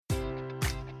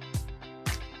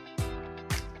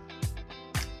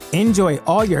Enjoy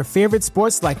all your favorite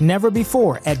sports like never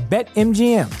before at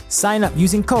BetMGM. Sign up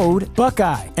using code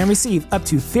Buckeye and receive up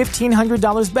to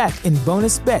 $1,500 back in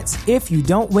bonus bets if you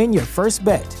don't win your first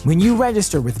bet. When you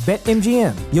register with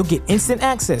BetMGM, you'll get instant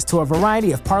access to a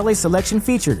variety of parlay selection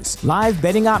features, live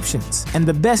betting options, and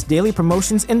the best daily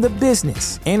promotions in the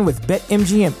business. And with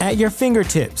BetMGM at your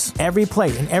fingertips, every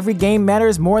play and every game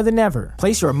matters more than ever.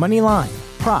 Place your money line,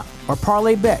 prop, or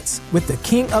parlay bets with the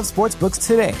king of sportsbooks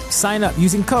today. Sign up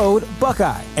using code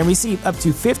Buckeye and receive up to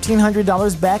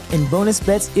 $1,500 back in bonus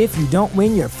bets if you don't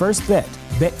win your first bet.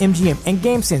 BetMGM and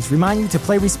GameSense remind you to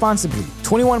play responsibly.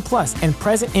 21 plus and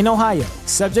present in Ohio,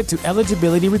 subject to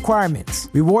eligibility requirements.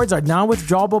 Rewards are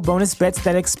non-withdrawable bonus bets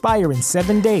that expire in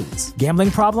 7 days. Gambling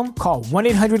problem? Call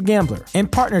 1-800-GAMBLER. In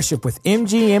partnership with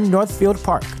MGM Northfield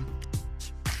Park.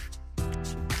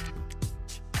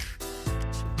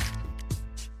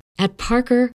 At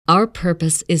Parker, our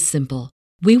purpose is simple.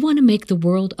 We want to make the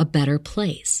world a better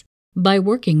place by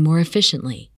working more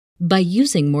efficiently, by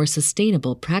using more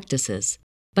sustainable practices,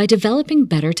 by developing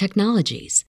better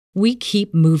technologies. We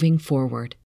keep moving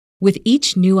forward. With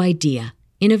each new idea,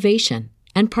 innovation,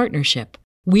 and partnership,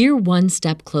 we're one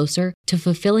step closer to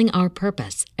fulfilling our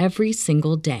purpose every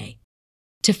single day.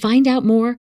 To find out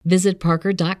more, visit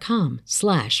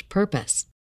parker.com/purpose.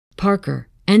 Parker,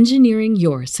 engineering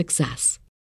your success.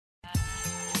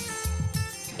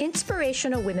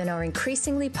 Inspirational women are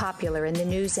increasingly popular in the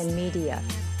news and media,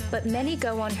 but many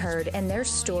go unheard and their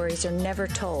stories are never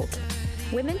told.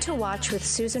 Women to Watch with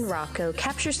Susan Rocco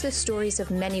captures the stories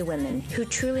of many women who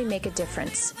truly make a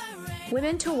difference.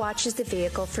 Women to Watch is the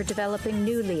vehicle for developing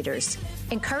new leaders,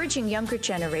 encouraging younger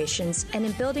generations, and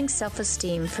in building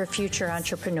self-esteem for future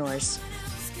entrepreneurs.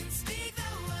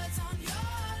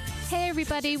 Hey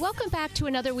everybody, welcome back to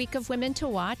another week of Women to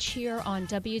Watch here on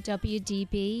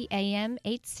WWDB AM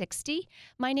 860.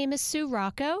 My name is Sue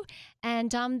Rocco,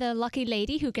 and I'm the lucky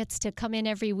lady who gets to come in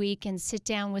every week and sit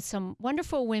down with some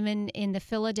wonderful women in the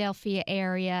Philadelphia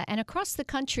area and across the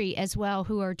country as well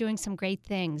who are doing some great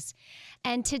things.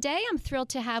 And today I'm thrilled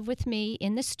to have with me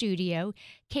in the studio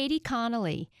Katie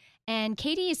Connolly. And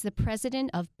Katie is the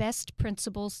president of Best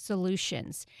Principles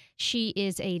Solutions. She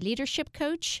is a leadership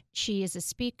coach, she is a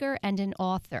speaker, and an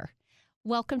author.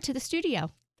 Welcome to the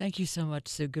studio. Thank you so much,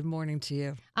 Sue. Good morning to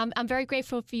you. I'm very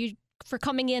grateful for you for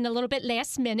coming in a little bit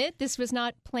last minute. This was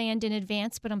not planned in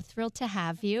advance, but I'm thrilled to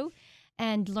have you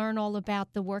and learn all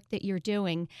about the work that you're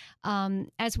doing.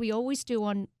 As we always do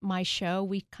on my show,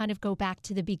 we kind of go back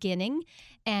to the beginning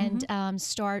and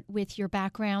start with your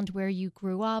background, where you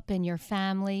grew up and your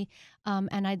family.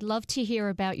 And I'd love to hear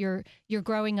about your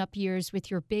growing up years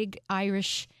with your big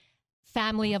Irish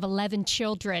family of 11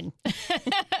 children.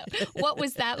 What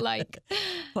was that like?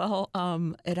 Well,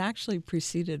 it actually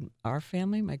preceded our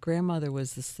family. My grandmother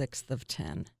was the sixth of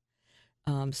 10.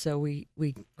 So we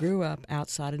grew up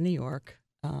outside of New York,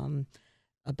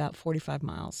 about 45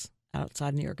 miles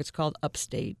outside New York. It's called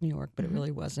upstate New York, but it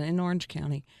really wasn't, in Orange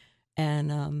County.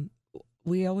 And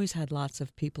we always had lots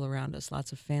of people around us,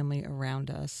 lots of family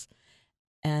around us.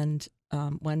 And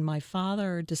when my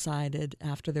father decided,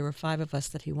 after there were 5 of us,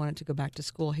 that he wanted to go back to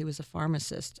school, he was a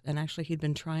pharmacist. And actually, he'd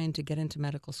been trying to get into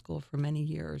medical school for many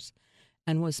years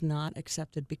and was not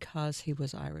accepted because he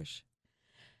was Irish.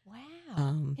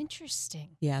 Wow.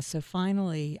 Interesting. Yeah, so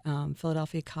finally,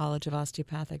 Philadelphia College of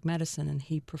Osteopathic Medicine, and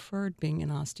he preferred being an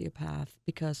osteopath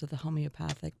because of the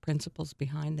homeopathic principles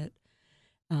behind it.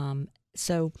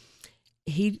 So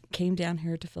he came down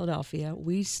here to Philadelphia.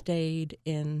 We stayed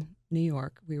in New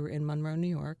York. We were in Monroe, New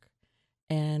York.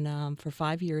 And for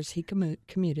 5 years, he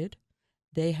commuted.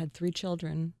 They had 3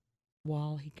 children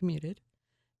while he commuted.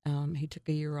 He took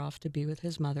a year off to be with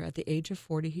his mother. At the age of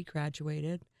 40, he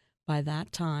graduated. By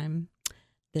that time,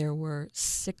 there were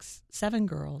 7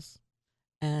 girls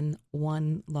and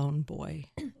 1 lone boy.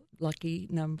 Lucky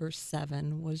number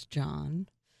 7 was John.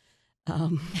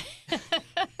 I'm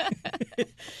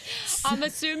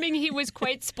assuming he was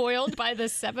quite spoiled by the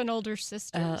 7 older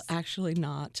sisters. Actually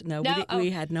not. No, we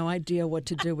had no idea what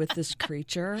to do with this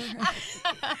creature.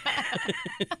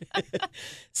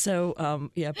 So,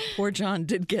 poor John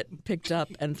did get picked up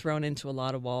and thrown into a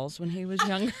lot of walls when he was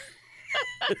younger.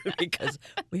 Because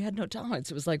we had no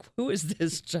tolerance. It was like, who is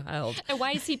this child? And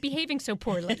why is he behaving so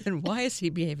poorly? And why is he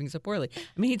behaving so poorly?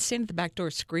 I mean, he'd stand at the back door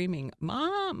screaming,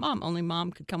 Mom, Mom. Only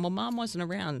Mom could come. Well, Mom wasn't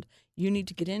around. You need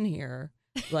to get in here.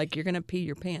 Like, you're going to pee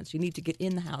your pants. You need to get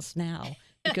in the house now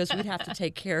because we'd have to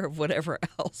take care of whatever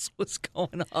else was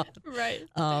going on. Right.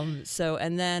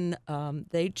 And then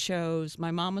they chose,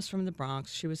 my mom was from the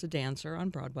Bronx. She was a dancer on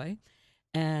Broadway.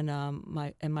 And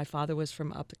my father was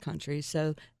from up the country,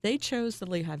 so they chose the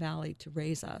Lehigh Valley to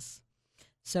raise us.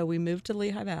 So we moved to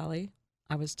Lehigh Valley.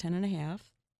 I was 10 and a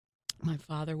half. My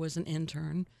father was an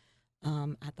intern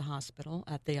at the hospital,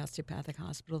 at the osteopathic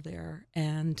hospital there.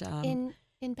 And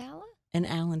in Bala? In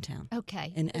Allentown.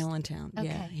 Okay. In Allentown, okay.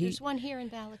 yeah. There's one here in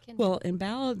Bala. Well, in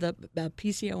Bala, the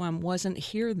PCOM wasn't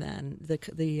here then.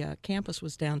 The campus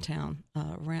was downtown,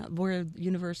 around where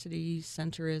University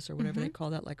Center is, or whatever they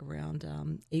call that, like around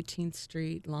 18th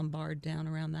Street, Lombard, down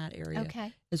around that area.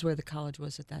 Okay. Is where the college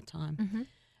was at that time.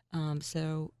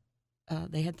 So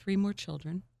they had 3 more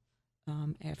children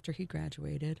after he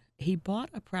graduated. He bought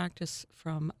a practice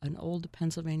from an old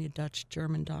Pennsylvania Dutch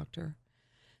German doctor.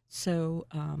 So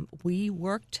we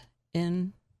worked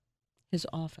in his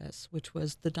office, which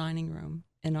was the dining room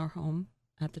in our home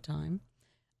at the time.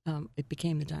 It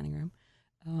became the dining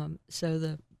room.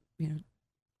 So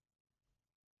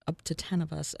up to 10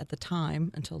 of us at the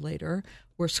time until later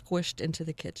were squished into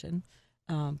the kitchen.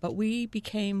 But we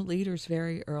became leaders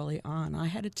very early on. I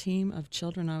had a team of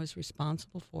children I was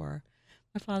responsible for.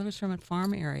 My father was from a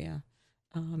farm area,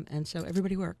 and so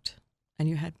everybody worked. And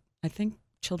you had, I think,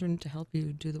 children to help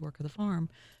you do the work of the farm.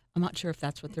 I'm not sure if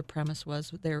that's what their premise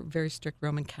was. They're very strict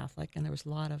Roman Catholic, and there was a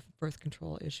lot of birth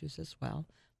control issues as well.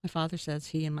 My father says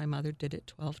he and my mother did it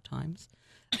 12 times,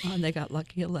 and they got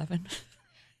lucky 11.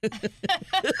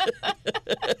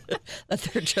 That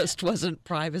there just wasn't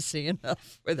privacy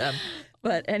enough for them.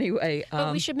 But anyway.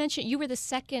 But we should mention, you were the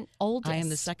second oldest. I am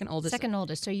the second oldest. Second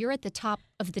oldest. So you're at the top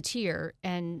of the tier,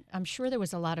 and I'm sure there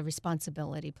was a lot of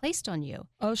responsibility placed on you.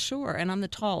 Oh, sure. And I'm the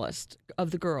tallest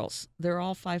of the girls. They're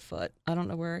all 5 foot. I don't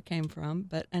know where it came from.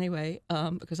 But anyway,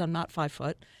 because I'm not 5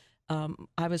 foot.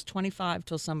 I was 25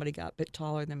 till somebody got a bit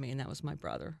taller than me, and that was my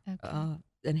brother. Okay.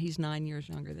 And he's 9 years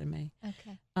younger than me.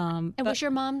 Okay. And was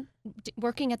your mom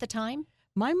working at the time?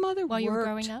 My mother while worked you were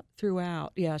growing up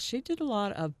throughout. Yeah, she did a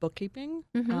lot of bookkeeping.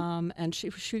 And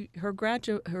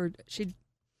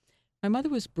my mother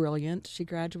was brilliant. She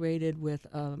graduated with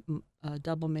a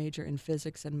double major in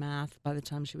physics and math by the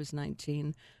time she was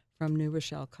 19 from New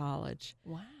Rochelle College.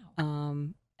 Wow.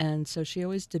 And so she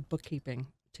always did bookkeeping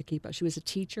to keep up. She was a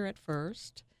teacher at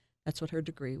first. That's what her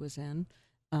degree was in.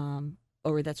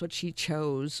 Or that's what she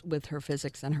chose with her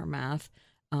physics and her math.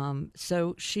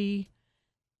 So she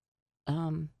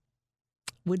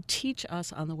would teach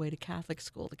us on the way to Catholic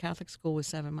school. The Catholic school was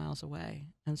 7 miles away.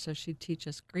 And so she'd teach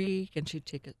us Greek, and she'd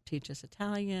teach us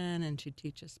Italian, and she'd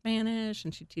teach us Spanish,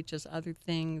 and she'd teach us other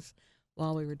things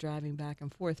while we were driving back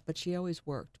and forth. But she always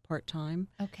worked part-time,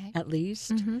 at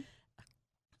least.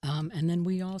 And then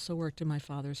we also worked in my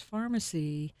father's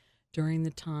pharmacy during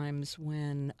the times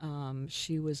when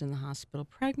she was in the hospital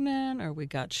pregnant, or we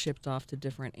got shipped off to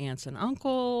different aunts and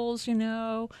uncles,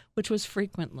 which was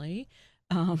frequently.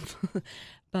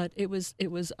 But it was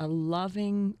a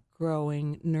loving,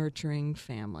 growing, nurturing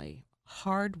family.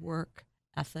 Hard work,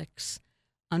 ethics,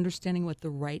 understanding what the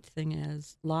right thing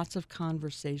is, lots of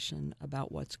conversation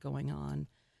about what's going on.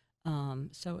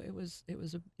 So it was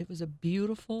a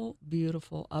beautiful,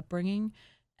 beautiful upbringing.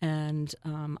 And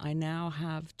I now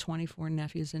have 24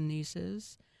 nephews and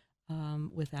nieces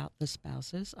without the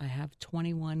spouses. I have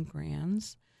 21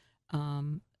 grands.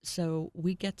 So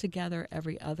we get together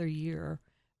every other year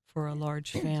for a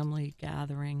large family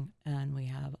gathering, and we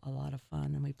have a lot of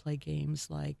fun. And we play games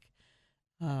like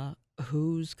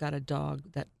who's got a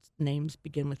dog that names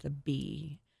begin with a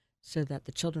B, so that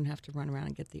the children have to run around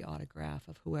and get the autograph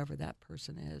of whoever that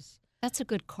person is. That's a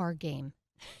good card game.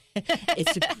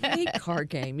 It's a great card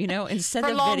game, instead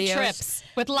for of long videos. trips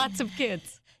with lots of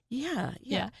kids. Yeah.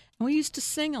 And we used to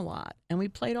sing a lot, and we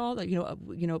played all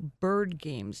the, bird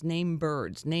games, name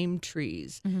birds, name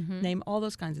trees, name all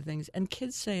those kinds of things. And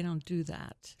kids say don't do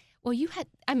that. Well,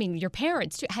 your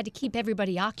parents too, had to keep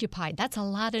everybody occupied. That's a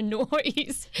lot of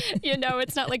noise.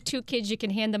 It's not like 2 kids, you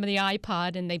can hand them the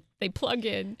iPod and they plug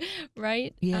in,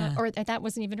 right? Yeah. Or that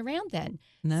wasn't even around then.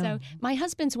 No. So my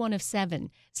husband's one of 7.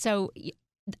 So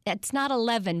it's not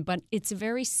 11, but it's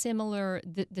very similar,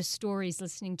 the stories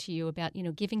listening to you about,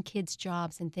 giving kids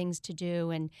jobs and things to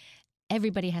do. And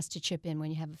everybody has to chip in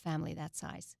when you have a family that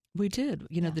size. We did.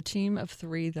 The team of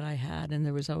 3 that I had, and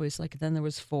there was always then there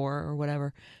was 4 or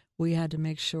whatever. We had to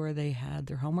make sure they had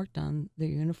their homework done, their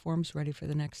uniforms ready for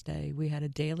the next day. We had a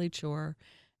daily chore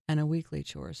and a weekly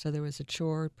chore. So there was a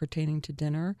chore pertaining to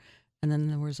dinner, and then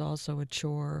there was also a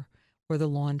chore or the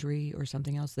laundry or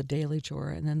something else, the daily chore.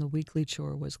 And then the weekly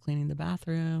chore was cleaning the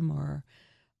bathroom or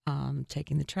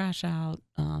taking the trash out,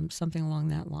 something along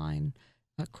that line.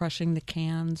 Crushing the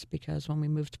cans, because when we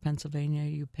moved to Pennsylvania,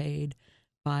 you paid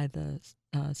by the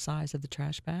size of the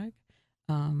trash bag.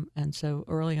 And so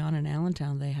early on in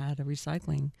Allentown, they had a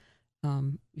recycling.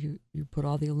 You put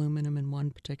all the aluminum in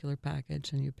one particular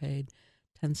package, and you paid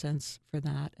 10 cents for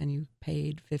that, and you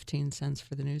paid 15 cents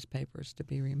for the newspapers to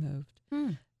be removed.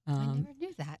 I never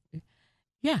knew that.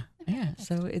 Yeah.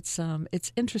 So it's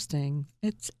interesting.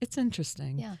 It's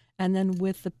interesting. Yeah. And then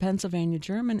with the Pennsylvania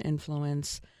German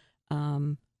influence,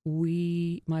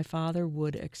 my father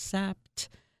would accept,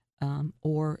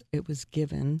 or it was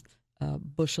given,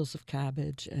 bushels of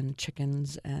cabbage and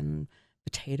chickens and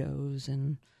potatoes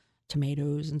and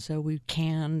tomatoes, and so we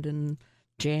canned and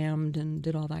jammed and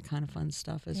did all that kind of fun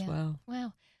stuff as well.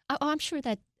 Wow. I'm sure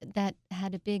that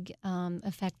had a big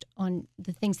effect on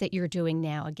the things that you're doing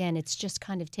now. Again, it's just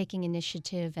kind of taking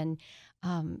initiative and,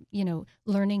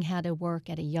 learning how to work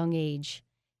at a young age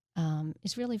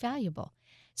is really valuable.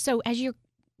 So as you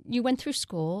went through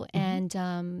school, and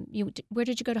where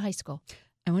did you go to high school?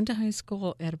 I went to high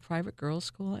school at a private girls'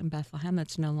 school in Bethlehem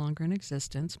that's no longer in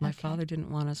existence. My father didn't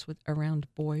want us around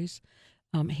boys.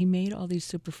 He made all these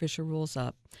superficial rules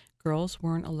up. Girls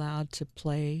weren't allowed to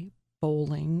play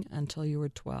bowling until you were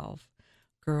 12.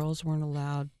 Girls weren't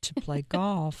allowed to play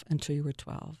golf until you were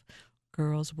 12.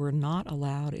 Girls were not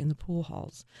allowed in the pool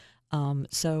halls.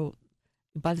 So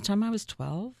by the time I was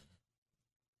 12,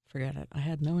 forget it. I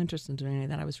had no interest in doing any of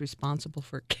that. I was responsible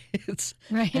for kids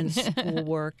and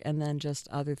schoolwork, and then just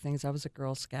other things. I was a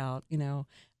Girl Scout, I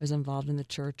was involved in the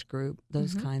church group,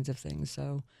 those kinds of things.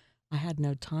 So I had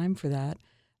no time for that.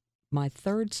 My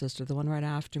third sister, the one right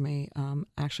after me,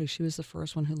 actually she was the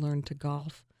first one who learned to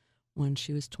golf when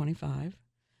she was 25.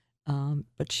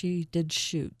 But she did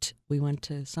shoot. We went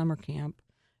to summer camp.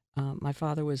 My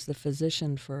father was the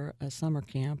physician for a summer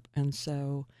camp, and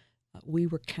so we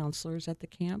were counselors at the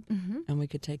camp, and we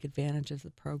could take advantage of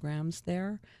the programs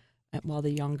there while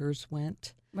the youngers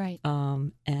went. Right.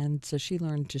 And so she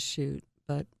learned to shoot.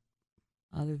 But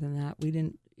other than that, we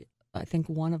didn't. I think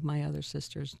one of my other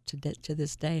sisters to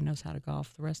this day knows how to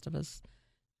golf. The rest of us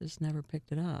just never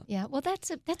picked it up. Yeah, well,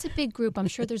 that's a big group. I'm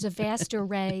sure there's a vast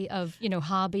array of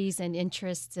hobbies and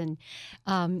interests. And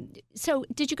so,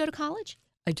 did you go to college?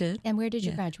 I did. And where did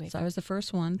you graduate? So I was the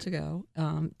first one to go.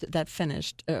 That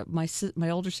finished. My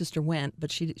older sister went, but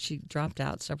she dropped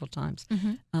out several times.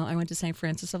 I went to St.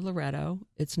 Francis of Loretto.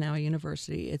 It's now a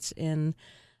university. It's in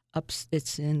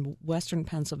western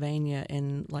Pennsylvania,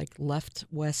 in like left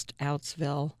West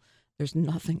Outsville. There's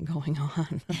nothing going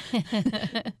on.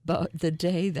 But the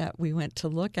day that we went to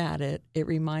look at it, it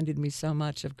reminded me so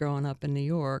much of growing up in New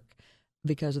York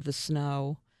because of the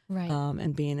snow. Right.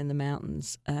 And being in the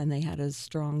mountains. And they had a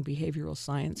strong behavioral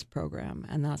science program,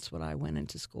 and that's what I went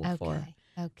into school for.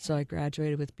 Okay. So I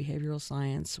graduated with behavioral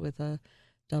science with a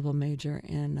double major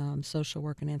in social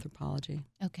work and anthropology.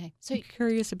 Okay. So I'm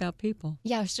curious about people.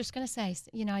 Yeah, I was just going to say,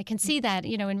 I can see that,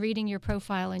 in reading your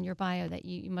profile and your bio, that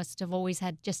you must have always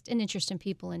had just an interest in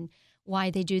people and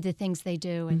why they do the things they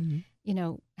do, and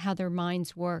how their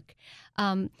minds work.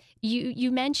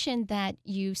 You mentioned that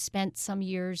you spent some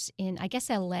years in, I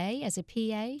guess, L.A. as a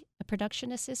PA, a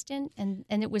production assistant, and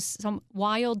it was some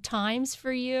wild times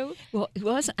for you. Well, it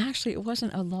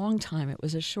wasn't a long time. It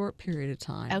was a short period of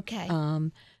time. Okay.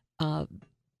 When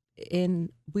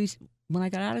I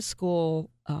got out of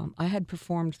school, I had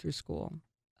performed through school.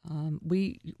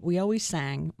 We always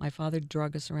sang. My father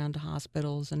drug us around to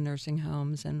hospitals and nursing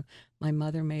homes, and my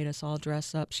mother made us all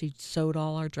dress up. She sewed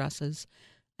all our dresses.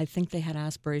 I think they had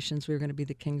aspirations we were going to be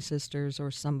the King Sisters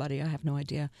or somebody. I have no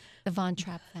idea. The Von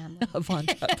Trapp family. Von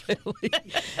Trapp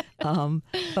family.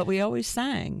 But we always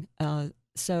sang.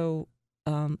 So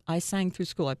I sang through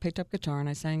school. I picked up guitar and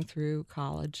I sang through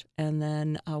college. And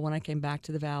then when I came back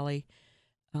to the Valley,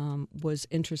 was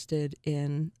interested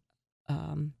in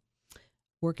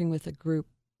working with a group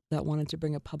that wanted to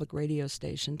bring a public radio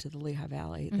station to the Lehigh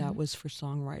Valley. That was for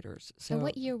songwriters. So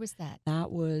what year was that?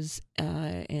 That was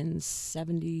in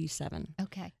 77.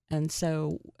 Okay. And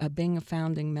so being a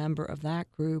founding member of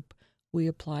that group, we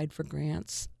applied for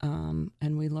grants, and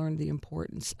we learned the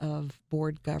importance of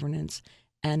board governance.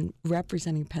 And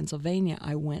representing Pennsylvania,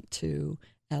 I went to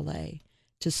L.A.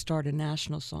 to start a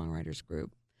national songwriters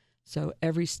group. So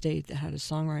every state that had a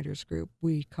songwriters group,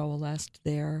 we coalesced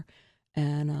there.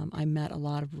 And I met a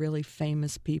lot of really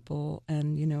famous people.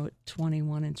 And, at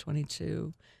 21 and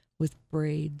 22 with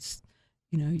braids,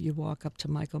 you walk up to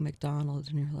Michael McDonald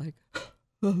and you're like,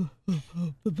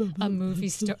 a movie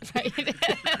star, right?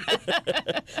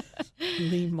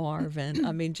 Lee Marvin.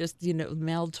 I mean, just,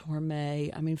 Mel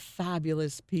Torme. I mean,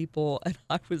 fabulous people. And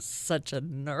I was such a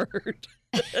nerd.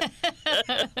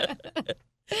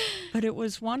 But it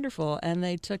was wonderful, and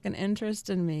they took an interest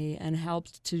in me and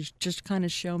helped to just kind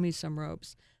of show me some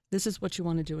ropes. This is what you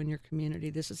want to do in your community.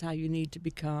 This is how you need to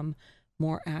become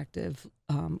more active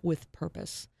with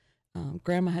purpose.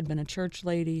 Grandma had been a church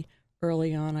lady.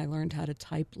 early on, I learned how to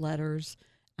type letters,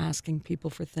 asking people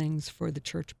for things for the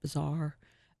church bazaar.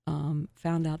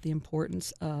 Found out the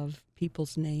importance of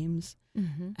people's names,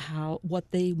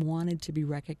 what they wanted to be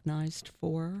recognized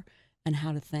for, and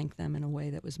how to thank them in a way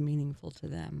that was meaningful to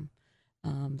them.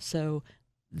 So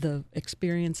the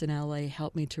experience in LA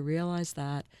helped me to realize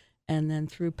that. And then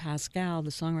through Pascal,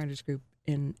 the songwriters group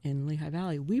in Lehigh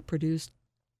Valley, we produced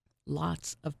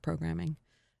lots of programming.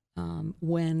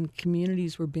 When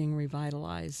communities were being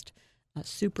revitalized,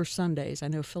 Super Sundays. I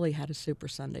know Philly had a Super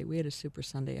Sunday. We had a Super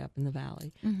Sunday up in the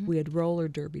valley. We had roller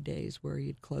derby days where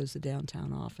you'd close the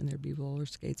downtown off and there'd be roller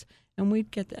skates, and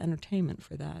we'd get the entertainment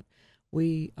for that.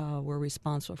 We were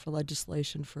responsible for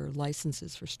legislation for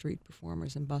licenses for street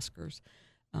performers and buskers.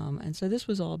 And so this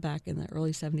was all back in the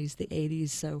early 70s, the 80s.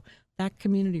 So that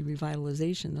community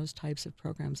revitalization, those types of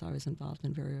programs I was involved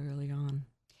in very early on.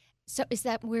 So is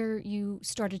that where you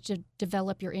started to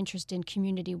develop your interest in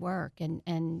community work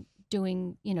and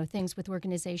doing, things with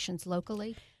organizations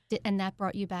locally? And that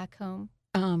brought you back home?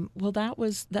 Well, that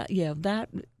was that. Yeah,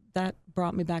 that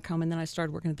brought me back home, and then I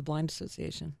started working at the Blind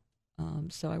Association.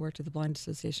 So I worked at the Blind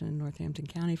Association in Northampton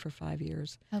County for 5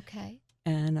 years. Okay.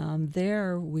 And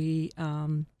there we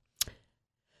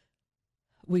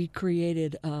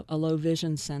created a low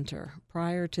vision center.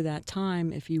 Prior to that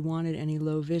time, if you wanted any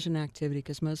low vision activity,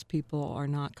 because most people are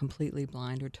not completely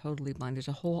blind or totally blind, there's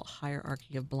a whole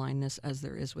hierarchy of blindness as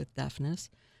there is with deafness.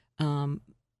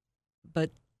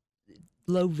 But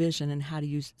low vision and how do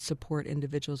you support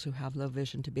individuals who have low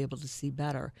vision to be able to see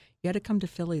better, you had to come to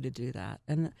Philly to do that.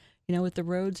 And, with the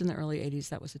roads in the early 80s,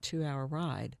 that was a 2-hour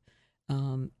ride.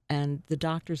 And the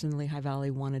doctors in the Lehigh Valley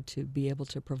wanted to be able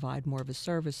to provide more of a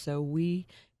service, so we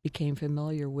became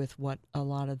familiar with what a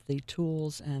lot of the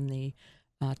tools and the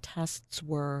tests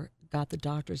were, got the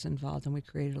doctors involved, and we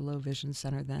created a low vision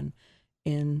center then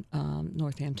in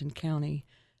Northampton County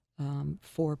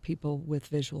for people with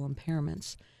visual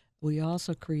impairments. We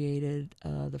also created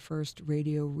the first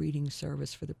radio reading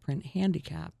service for the print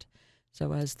handicapped.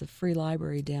 So as the free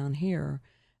library down here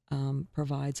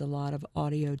provides a lot of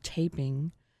audio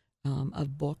taping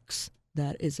of books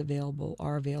that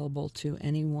are available to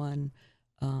anyone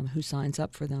who signs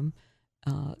up for them.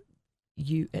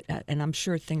 And I'm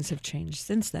sure things have changed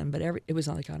since then, but it was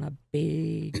like on a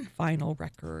big vinyl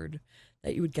record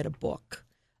that you would get a book,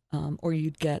 or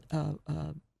you'd get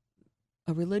a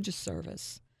religious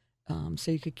service,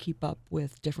 so you could keep up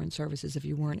with different services if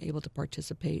you weren't able to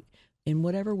participate in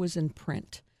whatever was in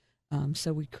print.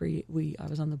 So I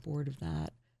was on the board of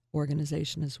that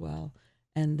organization as well.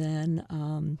 And then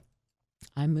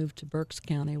I moved to Berks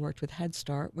County, worked with Head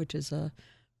Start, which is a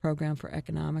program for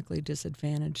economically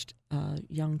disadvantaged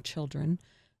young children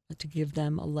to give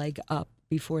them a leg up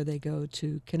before they go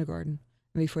to kindergarten,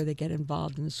 before they get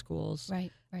involved in the schools.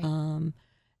 Right. And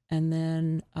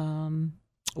then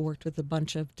worked with a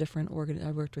bunch of different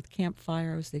I worked with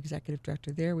Campfire. I was the executive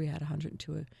director there. We had a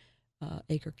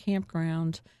 102-acre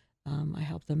campground. I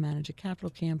helped them manage a capital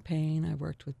campaign. I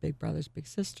worked with Big Brothers Big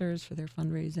Sisters for their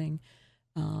fundraising.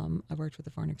 I worked with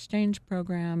the Foreign Exchange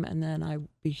Program, and then I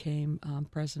became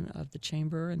president of the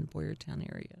chamber in the Boyertown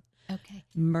area. Okay.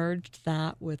 Merged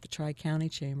that with the Tri-County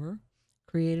Chamber,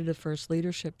 created a first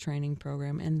leadership training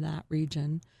program in that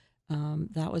region.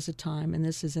 That was a time, and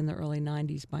this is in the early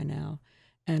 90s by now,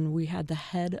 and we had the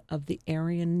head of the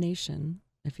Aryan Nation,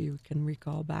 if you can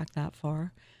recall back that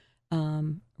far,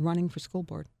 running for school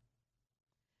board.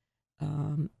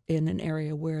 In an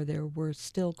area where there were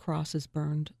still crosses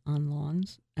burned on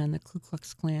lawns, and the Ku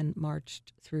Klux Klan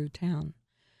marched through town.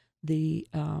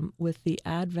 With the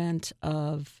advent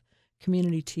of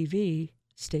community TV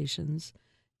stations,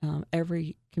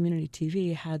 every community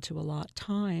TV had to allot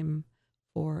time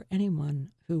for anyone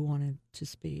who wanted to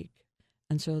speak.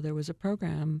 And so there was a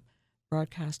program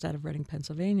broadcast out of Reading,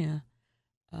 Pennsylvania,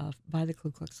 by the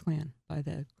Ku Klux Klan, by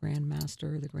the Grand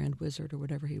Master, the Grand Wizard, or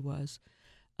whatever he was.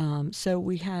 So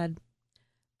we had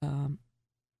the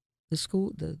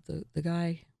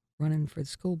guy running for the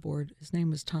school board. His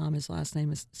name was Tom. His last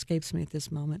name escapes me at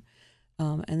this moment.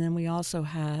 And then we also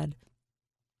had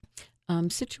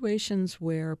situations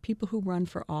where people who run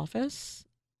for office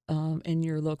in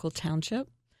your local township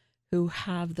who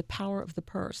have the power of the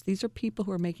purse. These are people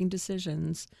who are making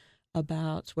decisions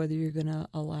about whether you're going to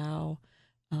allow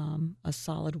a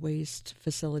solid waste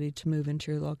facility to move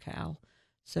into your locale.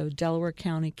 So Delaware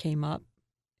County came up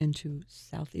into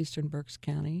southeastern Berks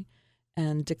County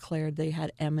and declared they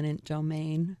had eminent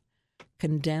domain,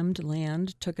 condemned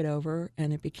land, took it over,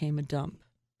 and it became a dump.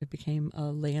 It became a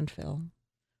landfill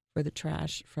for the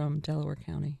trash from Delaware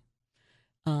County.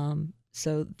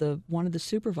 So one of the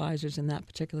supervisors in that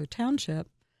particular township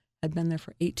had been there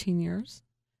for 18 years,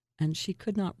 and she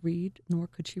could not read, nor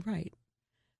could she write.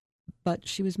 But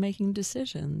she was making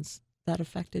decisions that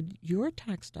affected your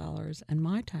tax dollars and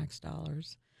my tax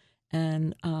dollars,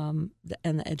 and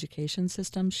the education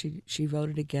system. She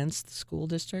voted against the school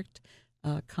district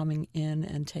coming in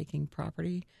and taking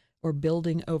property or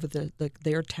building over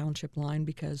their township line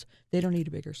because they don't need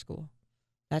a bigger school.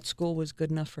 That school was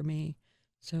good enough for me.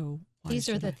 So these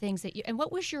are the things that you. And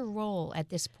what was your role at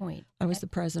this point? I was the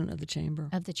president of the chamber.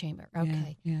 Of the chamber.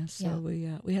 Okay. Yeah. So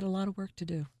we had a lot of work to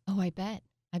do. Oh, I bet.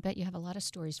 I bet you have a lot of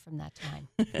stories from that time.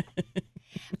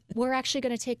 We're actually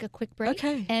going to take a quick break.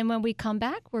 Okay. And when we come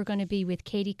back, we're going to be with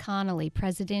Katie Connolly,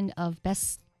 president of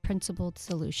Best Principled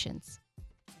Solutions.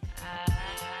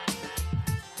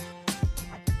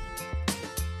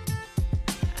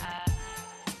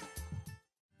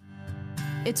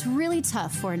 It's really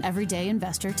tough for an everyday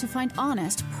investor to find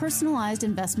honest, personalized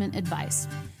investment advice.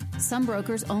 Some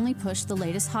brokers only push the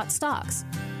latest hot stocks,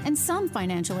 and some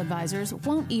financial advisors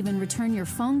won't even return your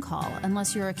phone call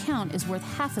unless your account is worth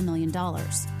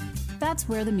 $500,000. That's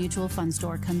where the Mutual Fund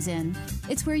Store comes in.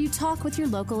 It's where you talk with your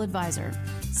local advisor,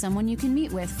 someone you can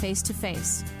meet with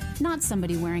face-to-face, not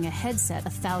somebody wearing a headset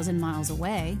 1,000 miles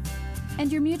away. And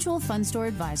your Mutual Fund Store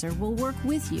advisor will work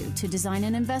with you to design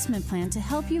an investment plan to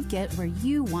help you get where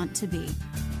you want to be.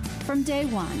 From day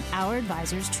one, our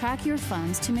advisors track your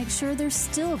funds to make sure they're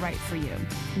still right for you.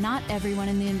 Not everyone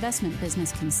in the investment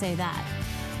business can say that.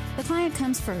 The client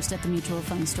comes first at the Mutual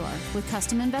Fund Store with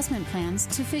custom investment plans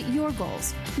to fit your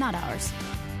goals, not ours.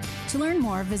 To learn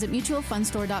more, visit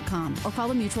mutualfundstore.com or call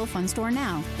the Mutual Fund Store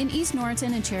now in East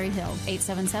Norriton and Cherry Hill,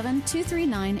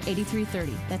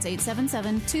 877-239-8330. That's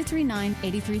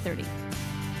 877-239-8330.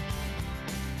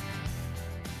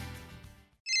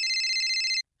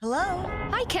 Hello?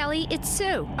 Hi, Kelly. It's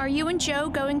Sue. Are you and Joe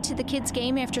going to the kids'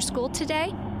 game after school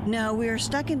today? No, we are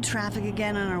stuck in traffic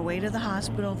again on our way to the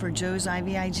hospital for Joe's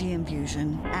IVIG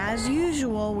infusion. As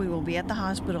usual, we will be at the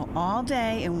hospital all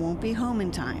day and won't be home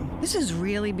in time. This is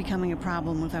really becoming a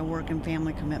problem with our work and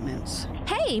family commitments.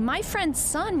 Hey, my friend's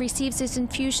son receives his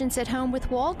infusions at home with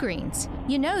Walgreens.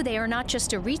 You know they are not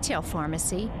just a retail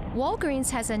pharmacy. Walgreens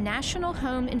has a national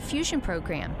home infusion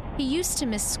program. He used to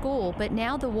miss school, but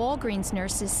now the Walgreens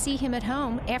nurses see him at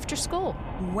home after school.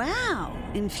 Wow!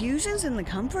 Infusions in the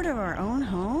comfort of our own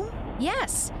home?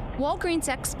 Yes. Walgreens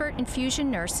expert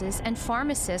infusion nurses and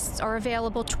pharmacists are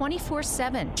available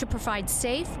 24/7 to provide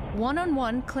safe,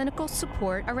 one-on-one clinical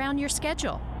support around your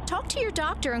schedule. Talk to your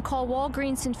doctor and call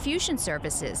Walgreens Infusion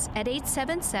Services at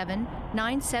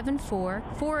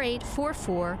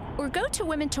 877-974-4844 or go to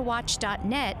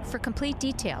womentowatch.net for complete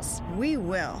details. We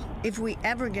will, if we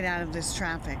ever get out of this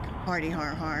traffic. Hardy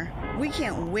har har. We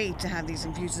can't wait to have these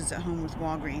infusions at home with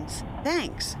Walgreens.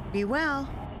 Thanks. Be well.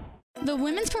 The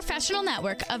Women's Professional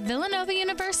Network of Villanova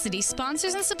University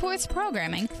sponsors and supports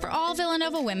programming for all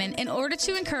Villanova women in order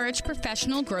to encourage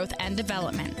professional growth and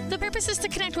development. The purpose is to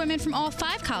connect women from all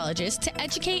 5 colleges to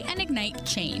educate and ignite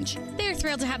change. They are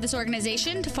thrilled to have this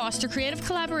organization to foster creative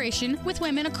collaboration with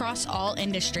women across all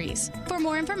industries. For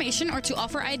more information or to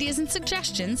offer ideas and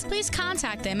suggestions, please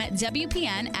contact them at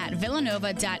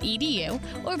wpn@villanova.edu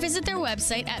or visit their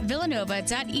website at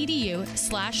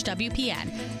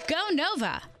villanova.edu/WPN. Go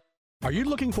Nova! Are you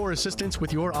looking for assistance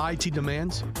with your IT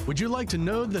demands? Would you like to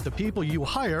know that the people you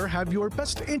hire have your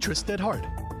best interest at heart?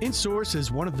 InSource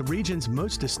is one of the region's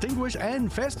most distinguished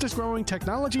and fastest-growing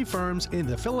technology firms in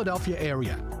the Philadelphia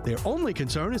area. Their only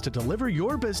concern is to deliver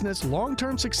your business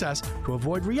long-term success to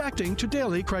avoid reacting to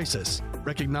daily crisis.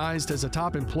 Recognized as a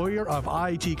top employer of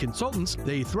IT consultants,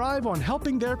 they thrive on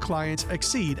helping their clients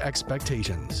exceed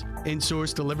expectations.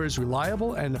 InSource delivers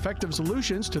reliable and effective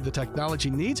solutions to the technology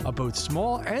needs of both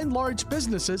small and large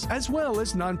businesses as well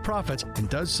as nonprofits, and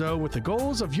does so with the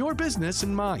goals of your business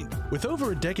in mind. With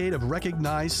over a decade of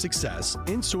recognized success,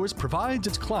 InSource provides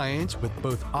its clients with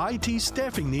both IT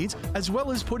staffing needs as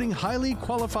well as putting highly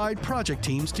qualified project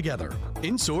teams together.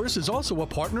 InSource is also a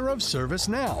partner of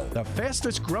ServiceNow, the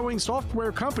fastest-growing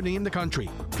software company in the country.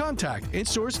 Contact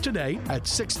InSource today at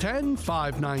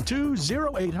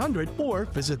 610-592-0800 or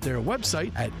visit their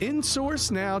website at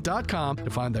insourcenow.com to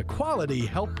find the quality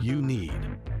help you need.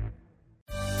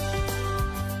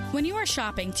 When you are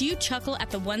shopping, do you chuckle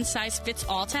at the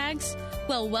one-size-fits-all tags?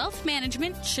 Well, wealth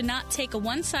management should not take a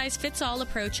one-size-fits-all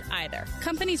approach either.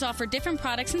 Companies offer different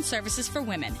products and services for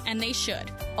women, and they should.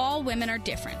 All women are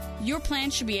different. Your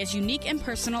plan should be as unique and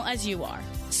personal as you are.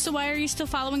 So why are you still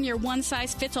following your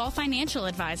one-size-fits-all financial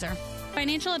advisor?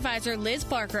 Financial advisor Liz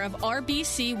Barker of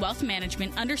RBC Wealth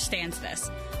Management understands this.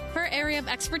 Her area of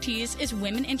expertise is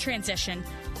women in transition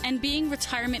and being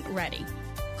retirement ready.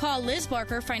 Call Liz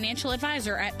Barker, Financial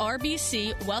Advisor at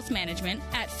RBC Wealth Management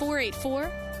at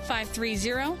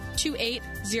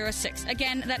 484-530-2806.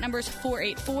 Again, that number is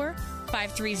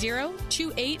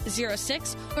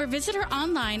 484-530-2806, or visit her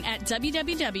online at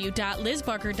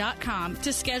www.lizbarker.com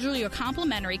to schedule your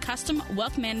complimentary custom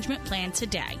wealth management plan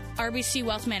today. RBC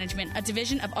Wealth Management, a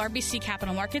division of RBC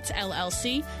Capital Markets,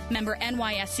 LLC, member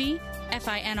NYSE,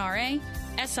 FINRA,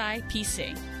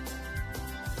 SIPC.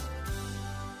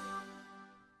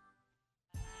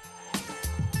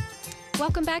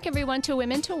 Welcome back, everyone, to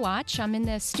Women to Watch. I'm in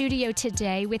the studio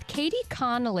today with Katie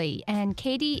Connolly, and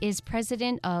Katie is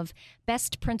president of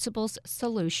Best Principles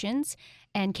Solutions.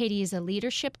 And Katie is a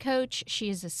leadership coach.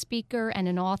 She is a speaker and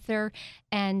an author.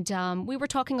 And we were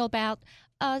talking about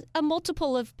a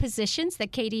multiple of positions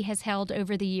that Katie has held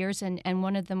over the years, and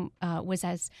one of them was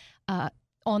as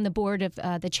on the board of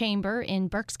the chamber in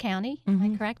Berks County. Am I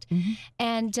correct? Mm-hmm.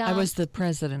 And I was the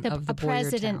president of the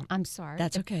president. I'm sorry.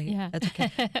 That's okay. Yeah. That's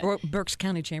okay. Berks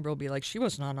County Chamber will be like, she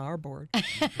wasn't on our board. One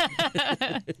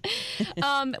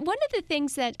of the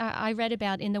things that I read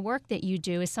about in the work that you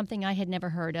do is something I had never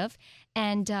heard of,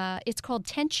 and it's called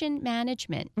tension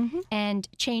management and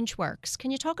ChangeWorks.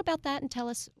 Can you talk about that and tell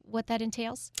us what that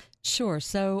entails? Sure.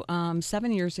 So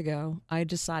 7 years ago, I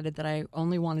decided that I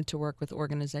only wanted to work with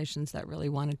organizations that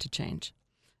really wanted to change.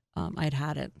 I'd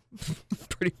had it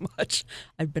pretty much.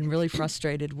 I've been really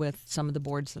frustrated with some of the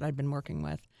boards that I've been working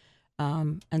with.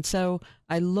 And so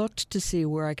I looked to see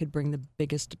where I could bring the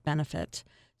biggest benefit.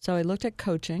 So I looked at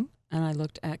coaching and I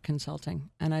looked at consulting,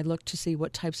 and I looked to see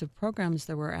what types of programs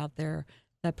there were out there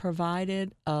that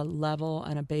provided a level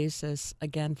and a basis,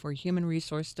 again, for human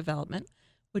resource development,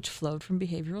 which flowed from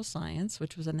behavioral science,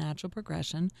 which was a natural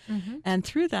progression. And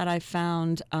through that, I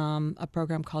found a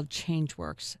program called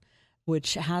ChangeWorks,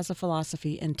 which has a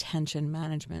philosophy in tension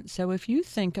management. So if you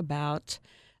think about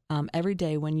every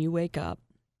day when you wake up,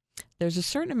 there's a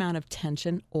certain amount of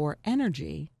tension or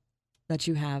energy that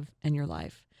you have in your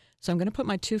life. So I'm going to put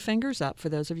my two fingers up for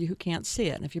those of you who can't see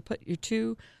it. And if you put your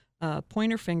two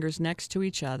pointer fingers next to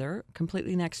each other,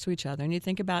 completely next to each other, and you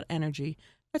think about energy,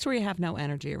 that's where you have no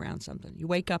energy around something. You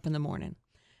wake up in the morning,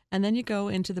 and then you go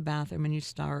into the bathroom and you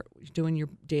start doing your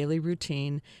daily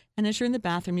routine. And as you're in the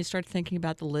bathroom, you start thinking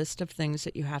about the list of things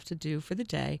that you have to do for the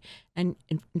day. And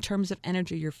in terms of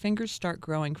energy, your fingers start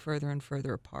growing further and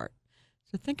further apart.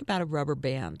 So think about a rubber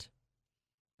band.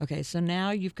 Okay, so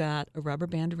now you've got a rubber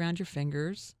band around your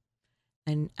fingers.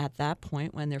 And at that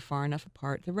point, when they're far enough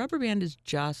apart, the rubber band is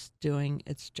just doing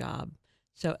its job.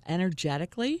 So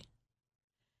energetically,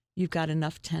 you've got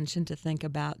enough tension to think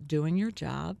about doing your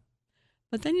job.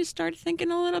 But then you start thinking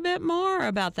a little bit more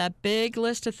about that big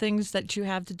list of things that you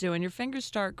have to do, and your fingers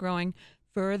start growing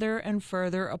further and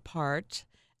further apart,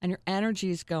 and your energy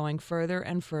is going further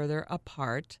and further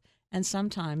apart, and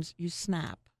sometimes you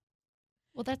snap.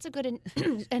 Well, that's a good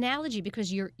analogy,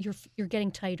 because you're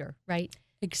getting tighter, right?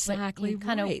 Exactly, you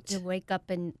kind right. of you wake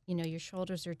up and your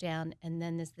shoulders are down, and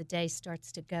then as the day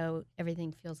starts to go,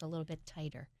 everything feels a little bit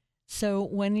tighter. So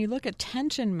when you look at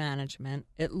tension management,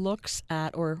 it looks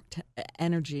at, or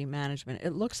energy management,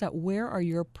 it looks at where are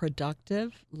your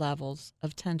productive levels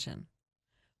of tension?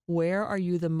 Where are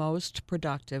you the most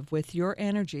productive with your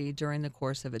energy during the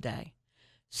course of a day?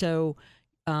 So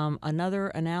another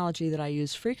analogy that I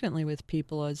use frequently with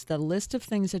people is the list of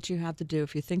things that you have to do,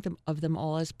 if you think of them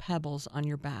all as pebbles on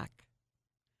your back.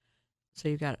 So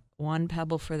you've got one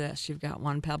pebble for this, you've got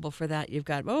one pebble for that, you've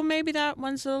got, maybe that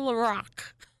one's a little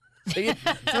rock. So you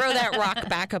throw that rock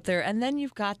back up there, and then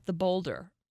you've got the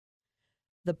boulder,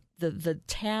 the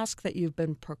task that you've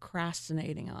been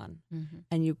procrastinating on,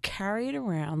 and you carry it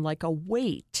around like a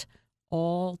weight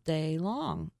all day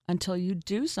long until you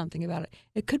do something about it.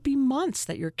 It could be months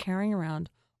that you're carrying around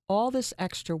all this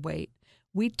extra weight.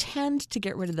 We tend to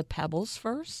get rid of the pebbles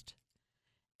first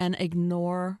and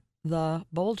ignore the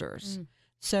boulders.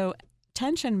 So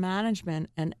tension management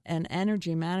and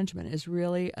energy management is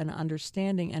really an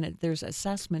understanding, and there's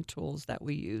assessment tools that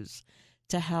we use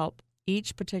to help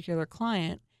each particular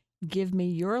client give me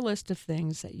your list of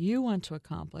things that you want to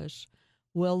accomplish.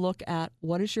 We'll look at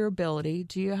what is your ability.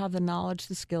 Do you have the knowledge,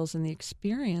 the skills, and the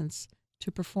experience to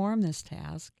perform this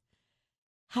task?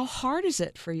 How hard is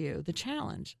it for you, the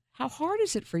challenge? How hard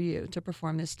is it for you to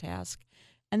perform this task?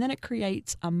 And then it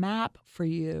creates a map for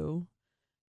you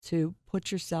to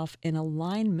put yourself in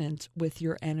alignment with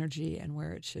your energy and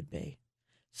where it should be,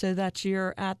 so that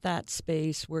you're at that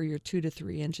space where you're 2 to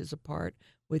 3 inches apart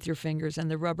with your fingers, and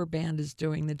the rubber band is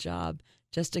doing the job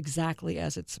just exactly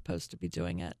as it's supposed to be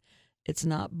doing it. It's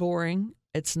not boring.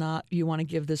 It's not, you want to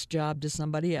give this job to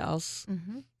somebody else.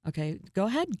 Okay, go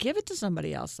ahead, give it to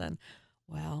somebody else then.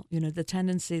 Well, the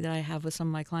tendency that I have with some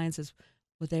of my clients is,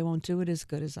 well, they won't do it as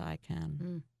good as I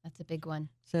can. That's a big one.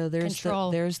 So there's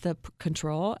Control. the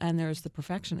control, and there's the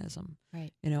perfectionism.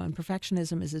 Right. And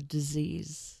perfectionism is a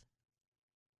disease.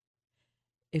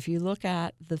 If you look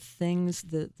at the things,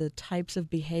 the types of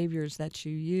behaviors that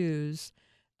you use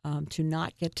to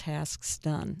not get tasks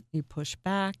done, you push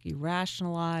back, you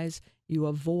rationalize, you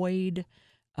avoid,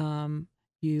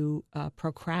 you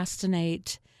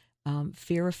procrastinate.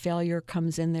 Fear of failure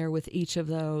comes in there with each of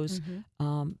those.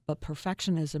 But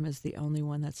perfectionism is the only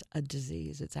one that's a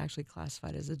disease. It's actually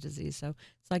classified as a disease. So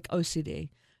it's like OCD.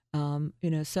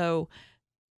 So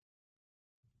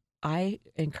I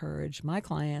encourage my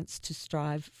clients to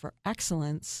strive for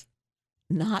excellence,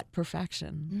 not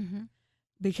perfection,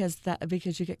 because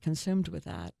you get consumed with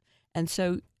that. And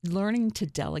so learning to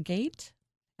delegate,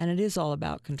 and it is all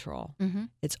about control.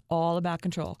 It's all about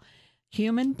control.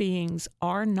 Human beings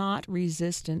are not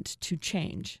resistant to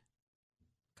change,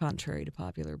 contrary to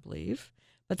popular belief,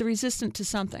 but they're resistant to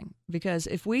something. Because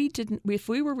if we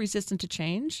were resistant to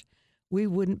change, we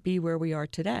wouldn't be where we are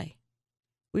today.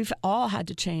 We've all had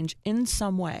to change in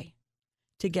some way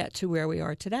to get to where we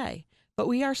are today. But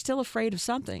we are still afraid of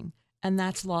something, and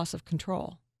that's loss of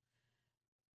control.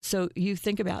 So you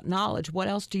think about knowledge. What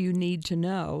else do you need to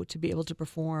know to be able to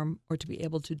perform or to be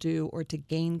able to do or to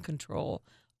gain control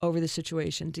over the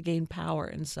situation, to gain power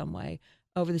in some way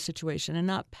over the situation? And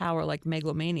not power like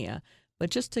megalomania, but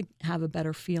just to have a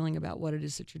better feeling about what it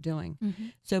is that you're doing.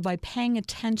 So by paying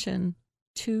attention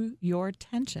to your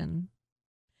tension,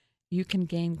 you can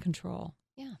gain control.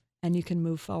 Yeah. And you can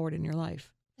move forward in your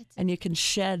life. And you can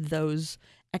shed those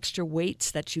extra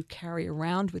weights that you carry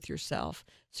around with yourself.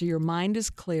 So your mind is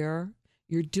clear.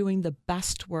 You're doing the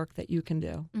best work that you can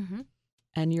do.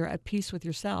 And you're at peace with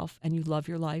yourself, and you love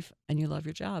your life, and you love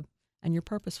your job, and you're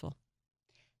purposeful.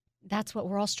 That's what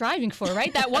we're all striving for,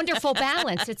 right? That wonderful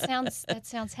balance. That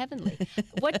sounds heavenly.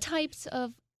 What types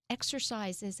of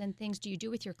exercises and things do you do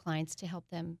with your clients to help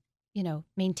them,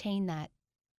 maintain that?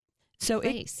 So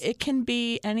it can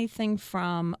be anything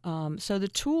from so the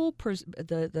tool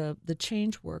the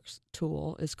ChangeWorks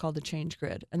tool is called the Change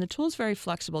Grid, and the tool is very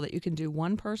flexible that you can do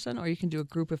one person or you can do a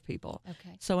group of people.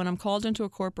 Okay. So when I'm called into a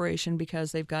corporation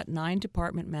because they've got 9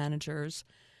 department managers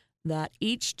that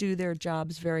each do their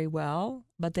jobs very well,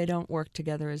 but they don't work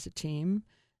together as a team.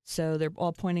 So they're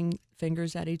all pointing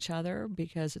fingers at each other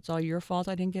because it's all your fault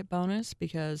I didn't get bonus,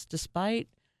 because despite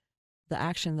the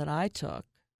action that I took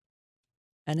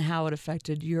and how it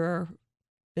affected your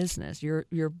business,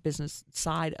 your business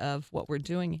side of what we're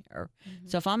doing here.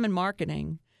 So if I'm in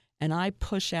marketing and I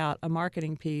push out a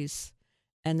marketing piece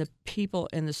and the people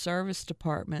in the service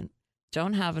department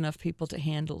don't have enough people to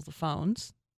handle the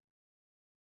phones,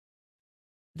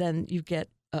 then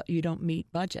you don't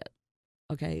meet budget.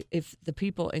 Okay, if the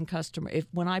people in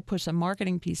when I push a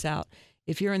marketing piece out,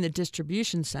 if you're in the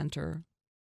distribution center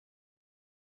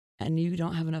and you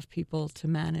don't have enough people to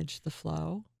manage the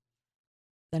flow,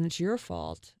 then it's your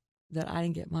fault that I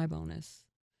didn't get my bonus.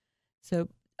 So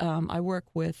I work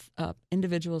with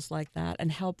individuals like that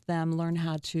and help them learn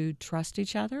how to trust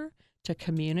each other, to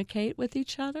communicate with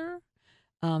each other,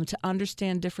 to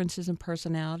understand differences in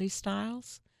personality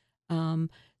styles.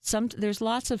 There's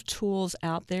lots of tools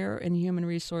out there in human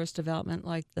resource development,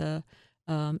 like the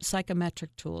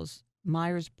psychometric tools,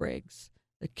 Myers-Briggs,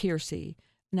 the Keirsey.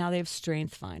 Now they have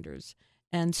strength finders.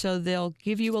 And so they'll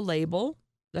give you a label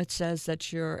that says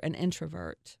that you're an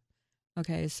introvert.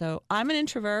 Okay, so I'm an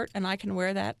introvert and I can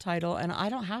wear that title and I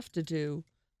don't have to do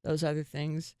those other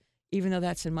things, even though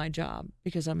that's in my job,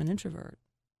 because I'm an introvert.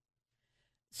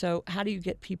 So how do you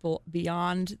get people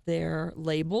beyond their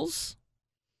labels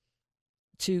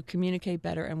to communicate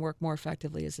better and work more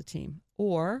effectively as a team?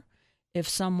 Or if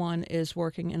someone is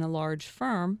working in a large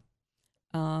firm,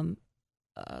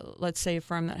 let's say a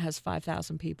firm that has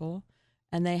 5,000 people,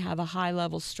 and they have a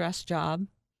high-level stress job,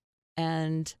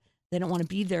 and they don't want to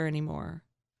be there anymore.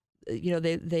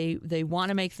 They want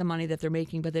to make the money that they're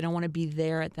making, but they don't want to be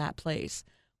there at that place.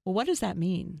 Well, what does that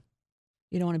mean?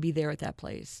 You don't want to be there at that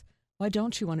place. Why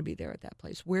don't you want to be there at that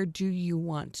place? Where do you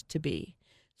want to be?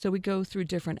 So we go through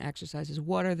different exercises.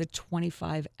 What are the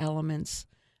 25 elements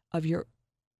of your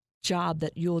job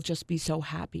that you'll just be so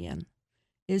happy in?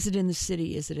 Is it in the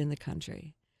city? Is it in the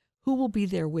country? Who will be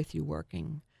there with you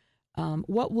working?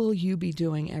 What will you be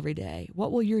doing every day?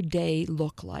 What will your day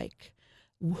look like?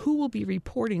 Who will be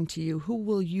reporting to you? Who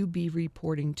will you be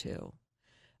reporting to?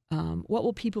 What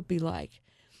will people be like?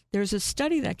 There's a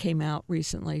study that came out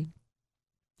recently,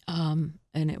 and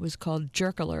it was called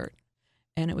Jerk Alert,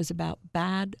 and it was about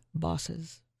bad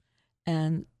bosses.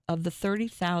 And of the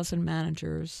 30,000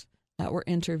 managers that were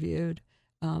interviewed,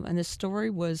 and this story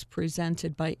was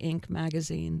presented by Inc.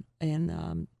 magazine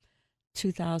in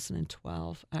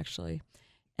 2012, actually.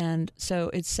 And so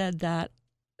it said that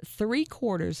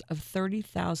 3/4 of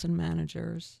 30,000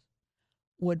 managers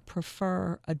would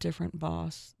prefer a different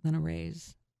boss than a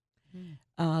raise.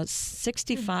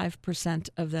 65%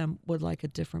 of them would like a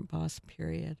different boss,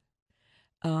 period.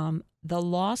 The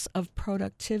loss of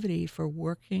productivity for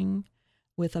working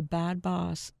with a bad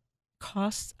boss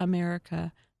costs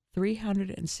America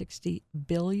 $360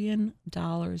 billion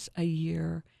a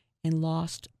year in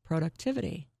lost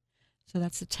productivity. So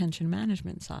that's the tension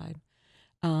management side.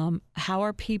 How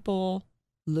are people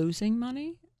losing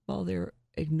money? Well, they're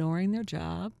ignoring their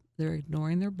job. They're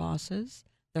ignoring their bosses.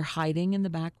 They're hiding in the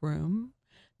back room.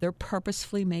 They're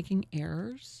purposefully making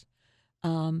errors.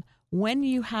 When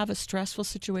you have a stressful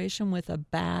situation with a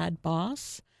bad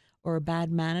boss or a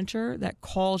bad manager that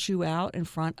calls you out in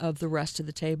front of the rest of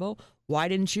the table, why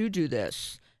didn't you do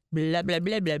this? Blah, blah,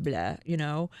 blah, blah,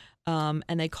 blah,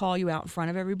 and they call you out in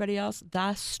front of everybody else.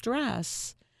 That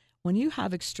stress, when you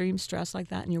have extreme stress like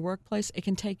that in your workplace, it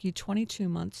can take you 22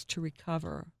 months to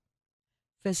recover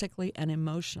physically and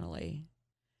emotionally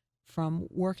from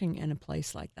working in a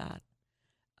place like that.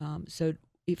 So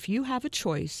if you have a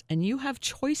choice, and you have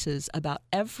choices about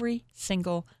every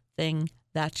single thing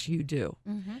that you do,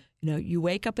 you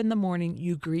wake up in the morning,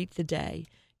 you greet the day,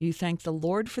 you thank the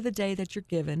Lord for the day that you're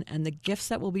given and the gifts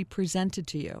that will be presented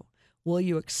to you. Will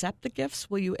you accept the gifts?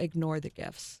 Will you ignore the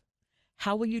gifts?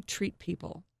 How will you treat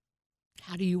people?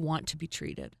 How do you want to be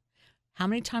treated? How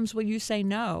many times will you say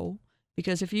no?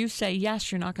 Because if you say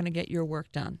yes, you're not going to get your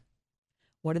work done.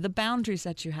 What are the boundaries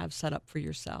that you have set up for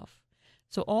yourself?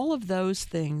 So all of those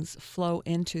things flow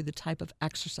into the type of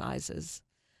exercises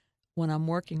when I'm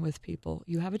working with people.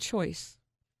 You have a choice.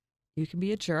 You can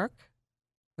be a jerk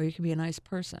or you can be a nice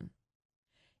person.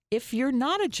 If you're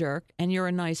not a jerk and you're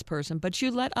a nice person, but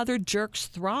you let other jerks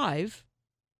thrive,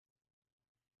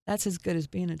 that's as good as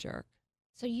being a jerk.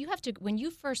 So you have to, when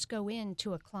you first go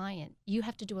into a client, you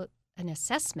have to do an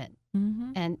assessment.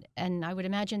 And I would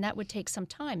imagine that would take some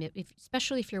time,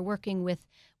 especially if you're working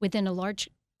within a large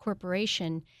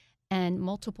corporation and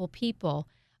multiple people,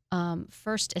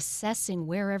 first assessing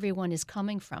where everyone is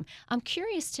coming from. I'm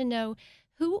curious to know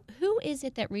who is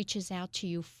it that reaches out to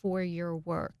you for your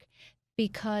work?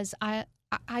 Because I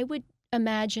would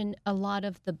imagine a lot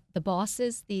of the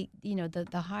bosses, the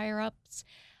higher ups,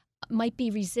 might be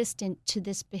resistant to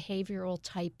this behavioral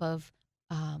type of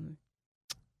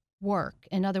work.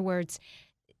 In other words,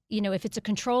 if it's a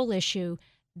control issue,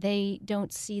 they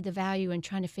don't see the value in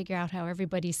trying to figure out how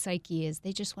everybody's psyche is.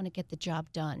 They just want to get the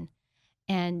job done.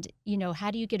 And,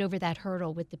 how do you get over that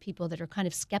hurdle with the people that are kind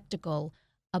of skeptical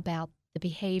about the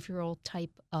behavioral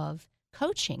type of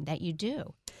coaching that you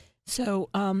do? So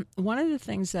one of the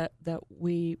things that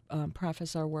we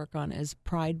preface our work on is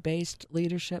pride-based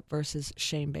leadership versus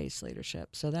shame-based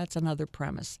leadership. So that's another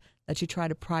premise, that you try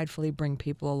to pridefully bring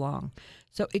people along.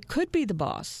 So it could be the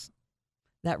boss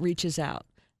that reaches out.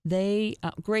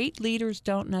 Great leaders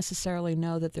don't necessarily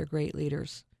know that they're great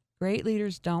leaders. Great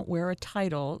leaders don't wear a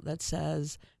title that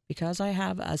says, because I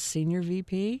have a senior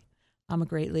VP, I'm a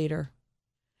great leader.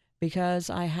 Because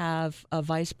I have a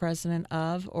vice president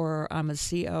of, or I'm a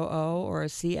COO or a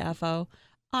CFO,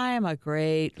 I am a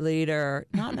great leader.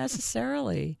 Not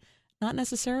necessarily. Not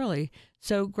necessarily.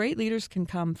 So great leaders can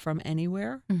come from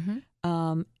anywhere.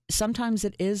 Sometimes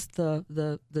it is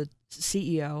the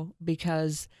CEO,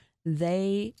 because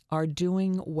they are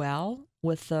doing well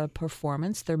with the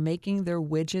performance. They're making their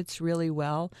widgets really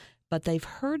well, but they've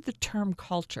heard the term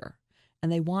culture.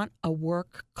 And they want a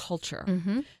work culture.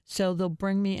 So they'll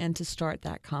bring me in to start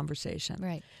that conversation.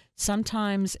 Right.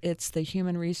 Sometimes it's the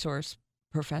human resource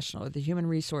professional or the human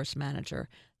resource manager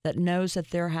that knows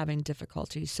that they're having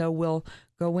difficulty. So we'll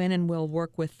go in and we'll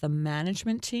work with the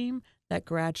management team that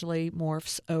gradually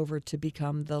morphs over to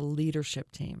become the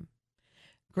leadership team.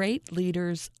 Great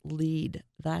leaders lead.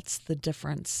 That's the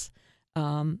difference.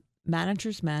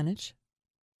 Managers manage,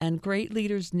 and great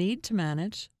leaders need to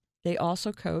manage. They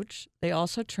also coach. They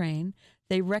also train.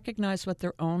 They recognize what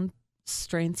their own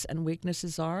strengths and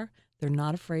weaknesses are. They're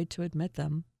not afraid to admit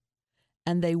them.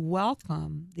 And they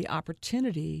welcome the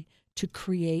opportunity to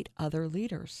create other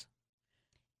leaders.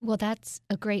 Well, that's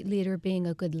a great leader being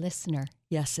a good listener.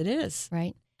 Yes, it is.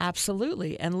 Right?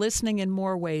 Absolutely. And listening in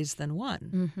more ways than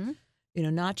one.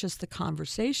 Not just the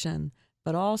conversation,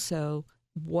 but also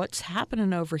what's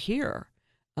happening over here.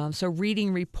 So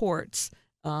reading reports.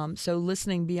 So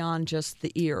listening beyond just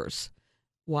the ears,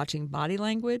 watching body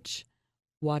language,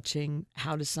 watching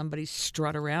how does somebody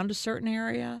strut around a certain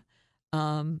area,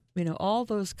 all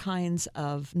those kinds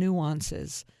of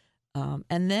nuances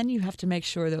And then you have to make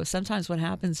sure, though, sometimes what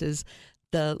happens is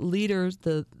the leaders,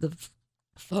 the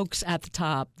folks at the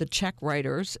top, the check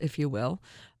writers, if you will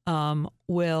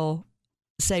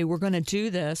say, we're going to do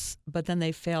this, but then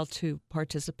they fail to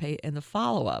participate in the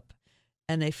follow-up,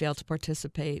 and they fail to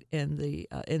participate in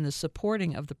the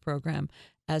supporting of the program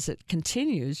as it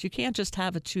continues. You can't just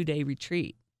have a 2-day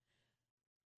retreat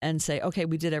and say, okay,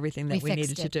 we did everything that we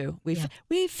needed to do.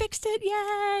 We fixed it.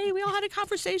 Yay. We all had a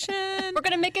conversation. We're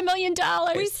going to make $1 million.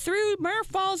 We threw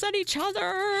Murph balls at each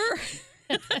other.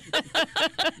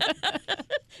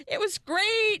 It was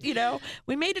great.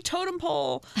 We made a totem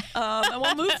pole, and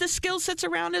we'll move the skill sets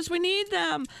around as we need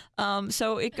them.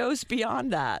 So it goes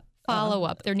beyond that.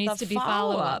 Follow-up. There needs to be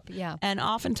follow-up. Yeah. And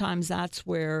oftentimes that's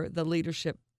where the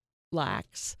leadership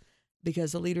lacks,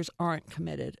 because the leaders aren't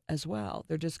committed as well.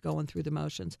 They're just going through the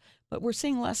motions. But we're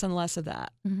seeing less and less of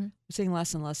that. Mm-hmm. We're seeing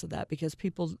less and less of that because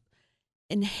people,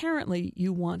 inherently,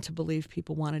 you want to believe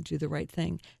people want to do the right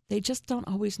thing. They just don't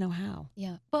always know how.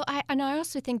 Yeah. Well, I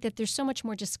also think that there's so much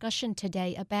more discussion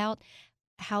today about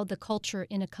how the culture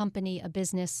in a company, a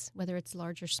business, whether it's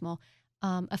large or small,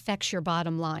 affects your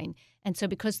bottom line. And so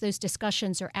because those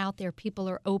discussions are out there, people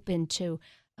are open to,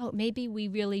 maybe we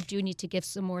really do need to give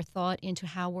some more thought into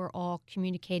how we're all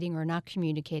communicating or not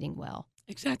communicating well.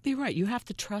 Exactly right. You have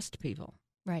to trust people.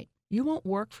 Right. You won't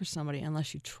work for somebody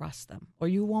unless you trust them, or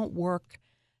you won't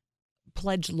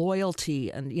pledge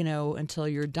loyalty and until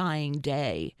your dying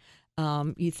day.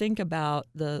 You think about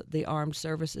the armed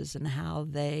services and how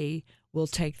they will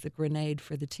take the grenade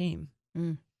for the team.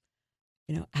 Mm.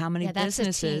 How many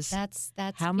businesses? That's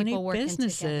how many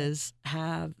businesses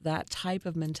have that type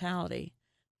of mentality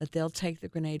that they'll take the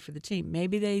grenade for the team?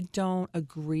 Maybe they don't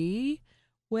agree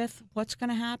with what's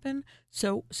going to happen.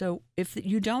 So if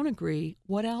you don't agree,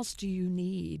 what else do you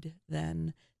need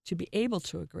then to be able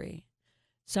to agree?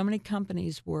 So many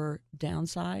companies were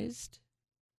downsized,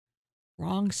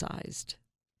 wrong-sized,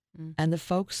 and the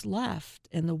folks left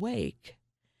in the wake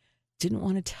didn't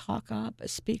want to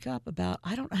speak up about,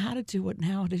 I don't know how to do what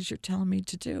now it is you're telling me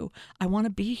to do. I want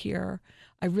to be here.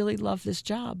 I really love this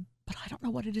job, but I don't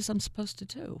know what it is I'm supposed to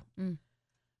do. Mm.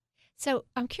 So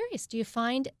I'm curious, do you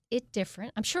find it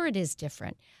different? I'm sure it is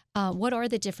different. What are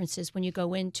the differences when you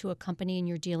go into a company and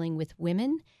you're dealing with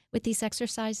women with these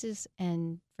exercises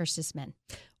and versus men?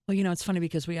 Well, it's funny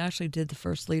because we actually did the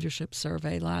first leadership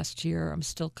survey last year. I'm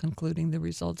still concluding the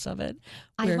results of it.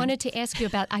 I wanted to ask you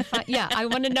about, I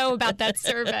want to know about that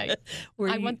survey.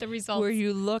 I want the results. Where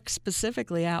you look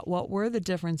specifically at what were the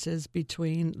differences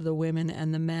between the women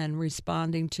and the men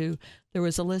responding to, there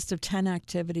was a list of 10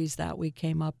 activities that we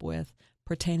came up with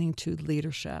pertaining to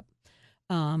leadership.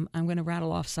 I'm going to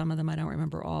rattle off some of them. I don't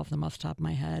remember all of them off the top of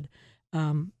my head.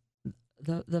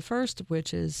 The first of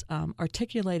which is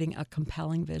articulating a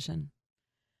compelling vision.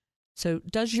 So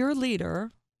does your leader,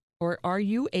 or are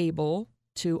you able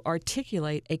to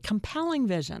articulate a compelling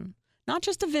vision, not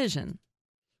just a vision?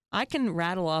 I can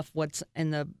rattle off what's in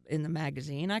the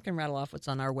magazine. I can rattle off what's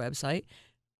on our website,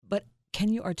 but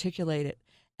can you articulate it?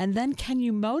 And then can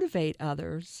you motivate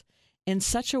others in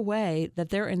such a way that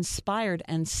they're inspired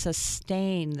and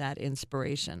sustain that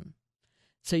inspiration?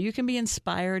 So you can be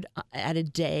inspired at a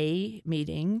day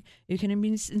meeting. You can be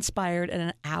inspired at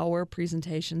an hour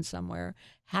presentation somewhere.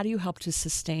 How do you help to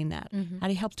sustain that? Mm-hmm. How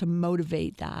do you help to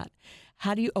motivate that?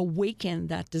 How do you awaken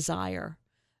that desire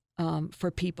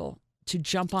for people to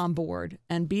jump on board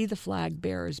and be the flag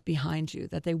bearers behind you,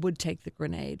 that they would take the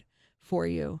grenade for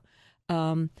you?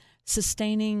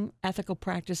 Sustaining ethical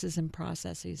practices and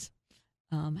processes.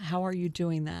 How are you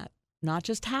doing that? Not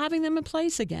just having them in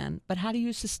place again, but how do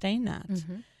you sustain that?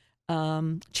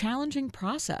 Mm-hmm. Challenging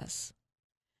process.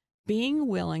 Being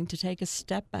willing to take a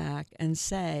step back and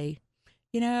say,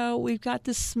 we've got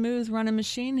this smooth running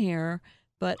machine here,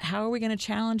 but how are we going to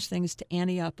challenge things to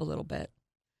ante up a little bit?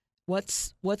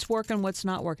 What's working, what's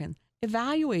not working?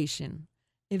 Evaluating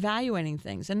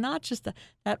things, and not just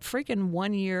that freaking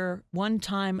one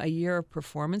time a year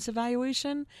performance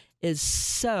evaluation is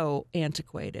so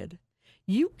antiquated.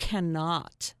 You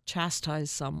cannot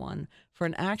chastise someone for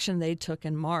an action they took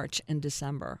in March and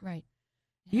December. Right.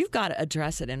 You've got to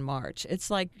address it in March. It's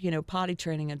like, potty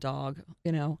training a dog,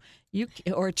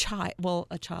 or a child. Well,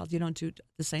 a child, you don't do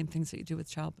the same things that you do with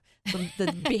child. The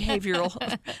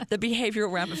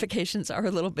behavioral ramifications are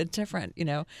a little bit different.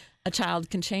 A child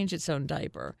can change its own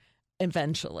diaper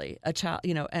eventually. A child,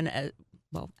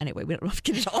 well, anyway, we don't have to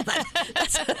get into all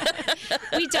that.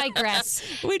 We digress.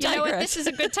 You know what? This is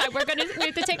a good time. We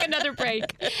have to take another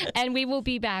break, and we will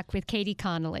be back with Katie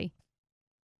Connolly.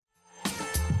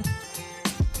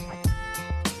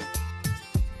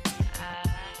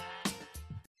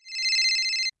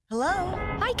 Hello?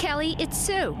 Hi, Kelly. It's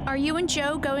Sue. Are you and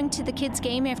Joe going to the kids'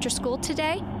 game after school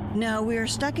today? No, we are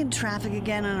stuck in traffic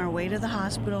again on our way to the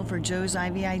hospital for Joe's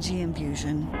IVIG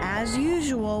infusion. As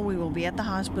usual, we will be at the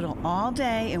hospital all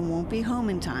day and won't be home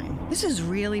in time. This is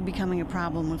really becoming a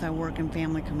problem with our work and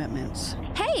family commitments.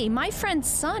 Hey, my friend's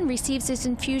son receives his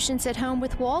infusions at home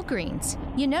with Walgreens.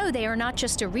 You know they are not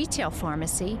just a retail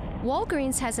pharmacy.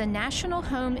 Walgreens has a national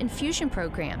home infusion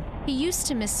program. He used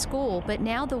to miss school, but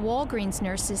now the Walgreens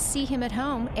nurses see him at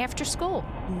home after school.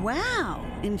 Wow!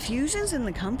 Infusions in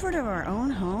the comfort of our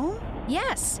own home?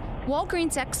 Yes.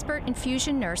 Walgreens expert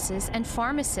infusion nurses and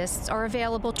pharmacists are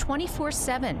available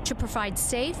 24/7 to provide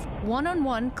safe,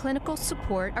 one-on-one clinical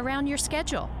support around your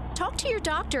schedule. Talk to your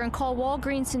doctor and call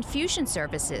Walgreens Infusion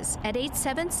Services at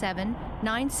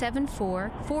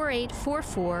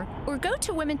 877-974-4844 or go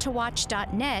to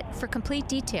womentowatch.net for complete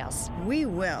details. We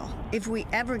will, if we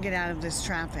ever get out of this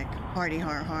traffic. Hardy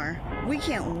har har. We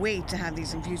can't wait to have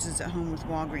these infusions at home with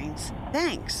Walgreens.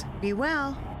 Thanks. Be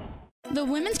well. The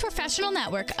Women's Professional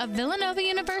Network of Villanova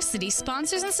University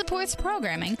sponsors and supports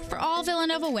programming for all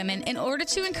Villanova women in order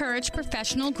to encourage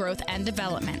professional growth and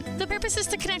development. The purpose is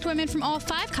to connect women from all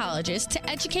 5 colleges to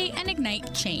educate and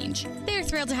ignite change. They are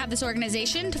thrilled to have this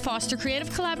organization to foster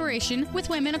creative collaboration with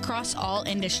women across all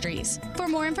industries. For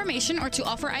more information or to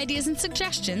offer ideas and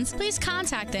suggestions, please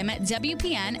contact them at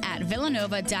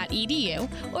wpn@villanova.edu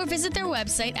or visit their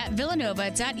website at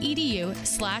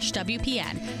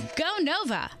villanova.edu/WPN. Go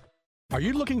Nova! Are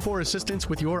you looking for assistance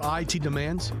with your IT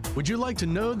demands? Would you like to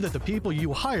know that the people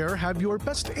you hire have your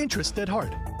best interest at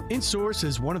heart? InSource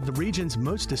is one of the region's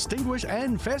most distinguished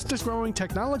and fastest growing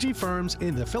technology firms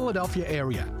in the Philadelphia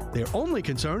area. Their only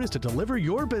concern is to deliver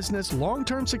your business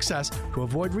long-term success to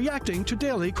avoid reacting to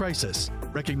daily crisis.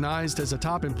 Recognized as a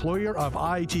top employer of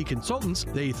IT consultants,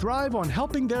 they thrive on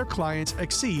helping their clients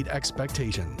exceed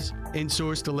expectations.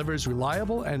 InSource delivers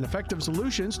reliable and effective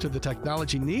solutions to the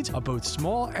technology needs of both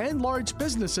small and large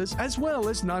businesses as well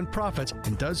as nonprofits,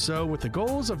 and does so with the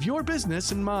goals of your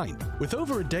business in mind. With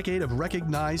over a decade of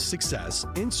recognized success,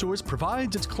 InSource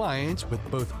provides its clients with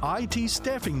both IT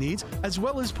staffing needs as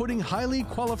well as putting highly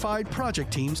qualified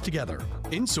project teams together.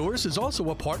 InSource is also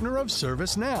a partner of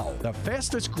ServiceNow, the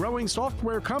fastest growing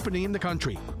software company in the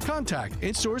country. Contact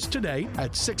InSource today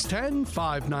at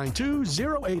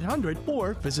 610-592-0800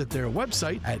 or visit their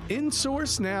website at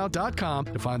insourcenow.com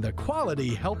to find the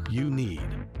quality help you need.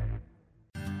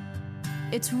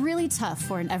 It's really tough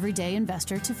for an everyday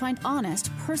investor to find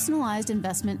honest, personalized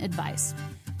investment advice.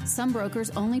 Some brokers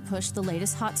only push the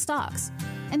latest hot stocks,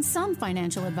 and some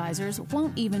financial advisors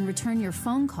won't even return your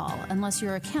phone call unless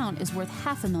your account is worth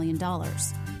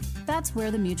 $500,000. That's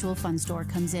where the Mutual Fund Store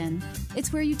comes in.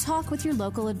 It's where you talk with your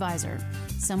local advisor,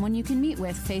 someone you can meet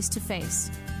with face to face,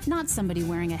 not somebody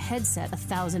wearing a headset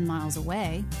 1,000 miles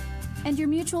away. And your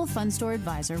Mutual Fund Store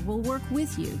advisor will work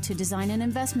with you to design an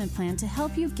investment plan to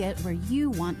help you get where you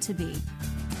want to be.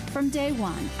 From day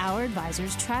one, our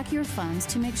advisors track your funds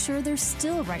to make sure they're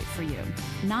still right for you.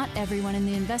 Not everyone in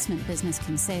the investment business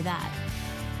can say that.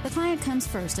 The client comes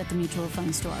first at the Mutual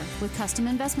Fund Store with custom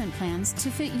investment plans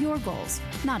to fit your goals,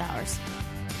 not ours.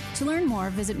 To learn more,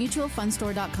 visit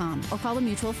mutualfundstore.com or call the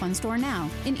Mutual Fund Store now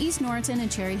in East Norriton and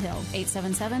Cherry Hill,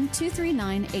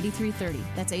 877-239-8330.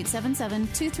 That's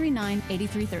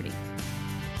 877-239-8330.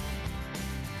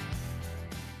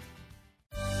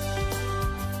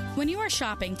 When you are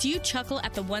shopping, do you chuckle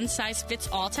at the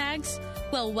one-size-fits-all tags?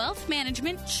 Well, wealth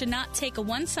management should not take a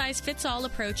one-size-fits-all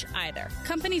approach either.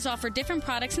 Companies offer different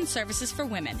products and services for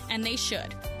women, and they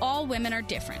should. All women are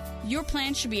different. Your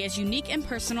plan should be as unique and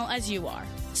personal as you are.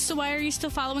 So why are you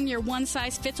still following your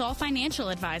one-size-fits-all financial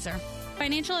advisor?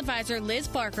 Financial advisor Liz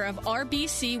Barker of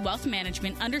RBC Wealth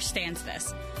Management understands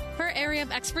this. Her area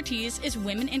of expertise is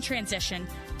women in transition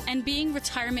and being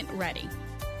retirement ready.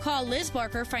 Call Liz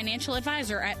Barker, Financial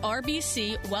Advisor at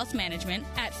RBC Wealth Management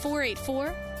at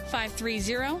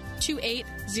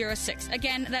 484-530-2806.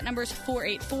 Again, that number is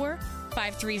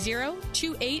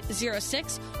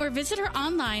 484-530-2806, or visit her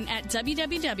online at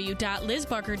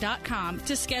www.lizbarker.com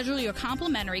to schedule your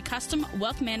complimentary custom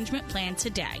wealth management plan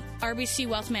today. RBC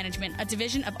Wealth Management, a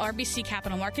division of RBC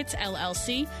Capital Markets,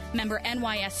 LLC, member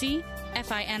NYSE,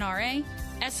 FINRA,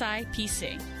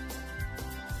 SIPC.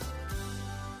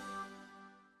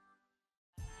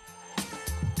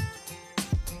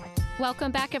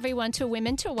 Welcome back, everyone, to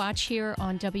Women to Watch here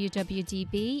on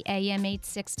WWDB AM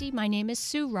 860. My name is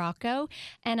Sue Rocco,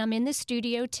 and I'm in the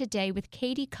studio today with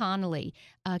Katie Connolly.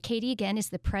 Katie, again,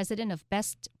 is the president of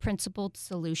Best Principled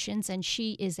Solutions, and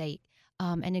she is a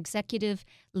an executive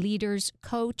leaders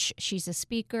coach. She's a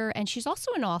speaker, and she's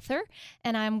also an author.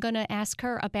 And I'm going to ask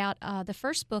her about the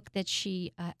first book that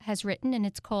she has written, and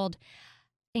it's called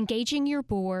Engaging Your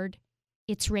Board,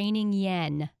 It's Raining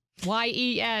Yen.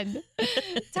 Y-E-N.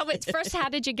 Tell me first, how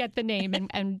did you get the name,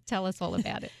 and tell us all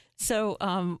about it? So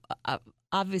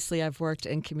obviously I've worked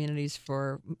in communities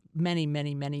for many,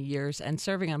 many, many years and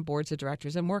serving on boards of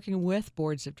directors and working with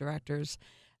boards of directors.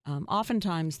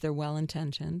 Oftentimes they're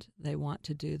well-intentioned. They want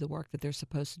to do the work that they're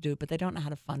supposed to do, but they don't know how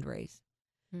to fundraise.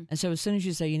 And so as soon as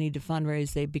you say you need to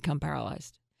fundraise, they become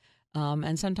paralyzed.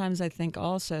 And sometimes I think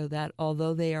also that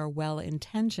although they are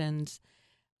well-intentioned,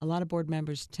 a lot of board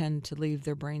members tend to leave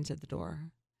their brains at the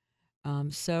door.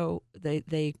 So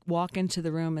they walk into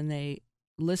the room and they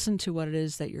listen to what it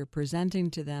is that you're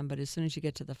presenting to them, but as soon as you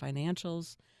get to the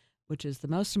financials, which is the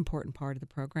most important part of the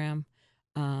program,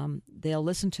 they'll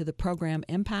listen to the program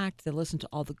impact, they'll listen to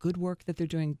all the good work that they're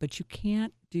doing, but you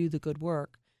can't do the good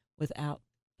work without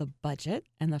the budget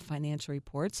and the financial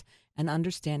reports and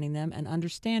understanding them and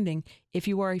understanding if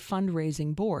you are a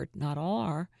fundraising board, not all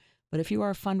are, but if you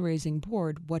are a fundraising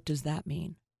board, what does that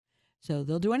mean? So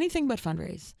they'll do anything but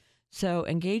fundraise. So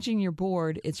engaging your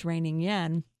board, It's Raining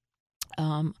Yen,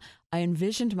 I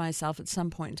envisioned myself at some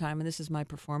point in time, and this is my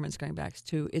performance going back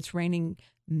to It's Raining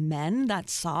Men, that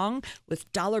song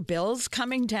with dollar bills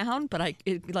coming down, but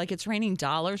It's Raining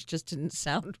Dollars just didn't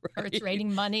sound right. Or It's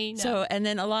Raining Money. No. So, and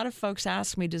then a lot of folks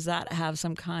ask me, does that have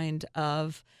some kind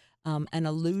of an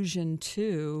allusion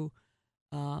to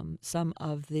some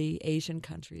of the Asian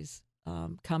countries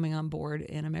coming on board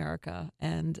in America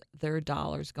and their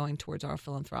dollars going towards our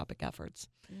philanthropic efforts?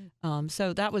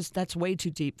 So that's way too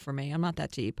deep for me. I'm not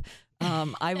that deep.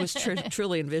 I was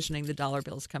truly envisioning the dollar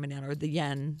bills coming down or the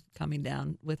yen coming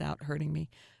down without hurting me.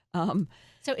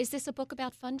 So is this a book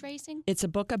about fundraising? It's a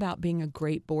book about being a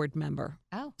great board member.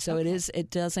 Oh, so okay. It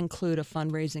does include a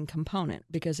fundraising component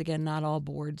because, again, not all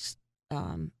boards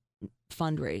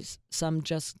fundraise. Some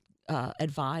just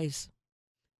advise.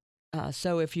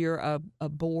 So if you're a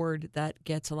board that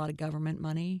gets a lot of government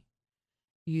money,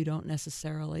 you don't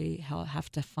necessarily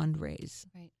have to fundraise.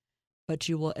 Right. But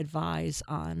you will advise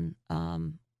on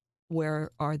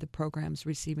where are the programs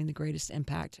receiving the greatest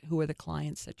impact, who are the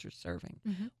clients that you're serving,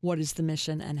 what is the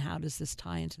mission, and how does this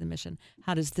tie into the mission?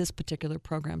 How does this particular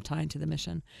program tie into the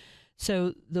mission?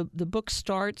 So the book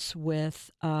starts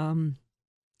with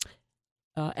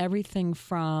everything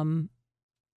from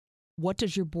what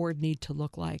does your board need to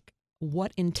look like?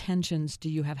 What intentions do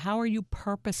you have? How are you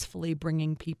purposefully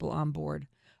bringing people on board?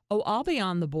 Oh, I'll be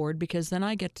on the board because then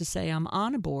I get to say I'm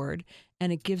on a board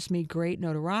and it gives me great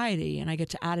notoriety and I get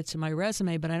to add it to my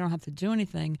resume, but I don't have to do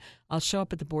anything. I'll show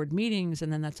up at the board meetings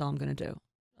and then that's all I'm going to do.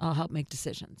 I'll help make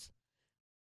decisions.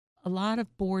 A lot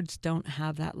of boards don't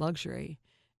have that luxury,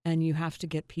 and you have to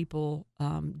get people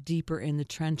deeper in the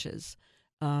trenches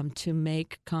to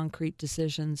make concrete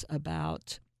decisions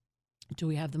about, do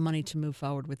we have the money to move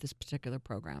forward with this particular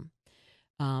program?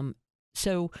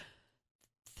 So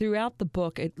throughout the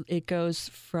book, it goes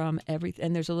from everything,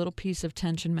 and there's a little piece of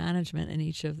tension management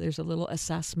in there's a little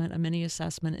assessment, a mini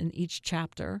assessment in each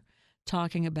chapter,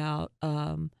 talking about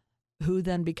who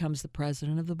then becomes the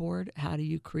president of the board. How do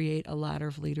you create a ladder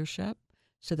of leadership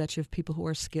so that you have people who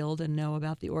are skilled and know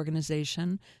about the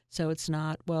organization? So it's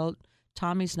not, well,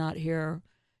 Tommy's not here.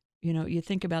 You know, you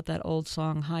think about that old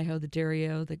song, Hi-Ho the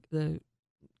Dairy-O, the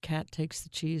cat takes the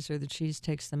cheese or the cheese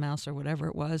takes the mouse or whatever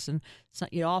it was, and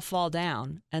you all fall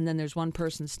down, and then there's one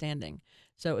person standing.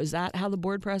 So is that how the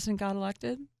board president got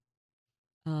elected?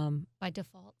 By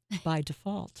default. By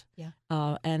default. Yeah.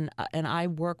 And I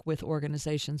work with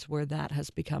organizations where that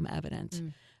has become evident.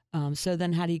 So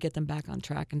then how do you get them back on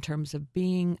track in terms of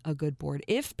being a good board?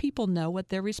 If people know what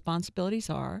their responsibilities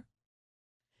are,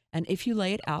 and if you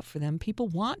lay it out for them, people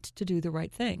want to do the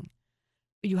right thing.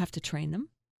 You have to train them.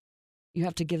 You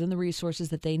have to give them the resources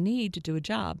that they need to do a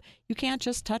job. You can't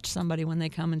just touch somebody when they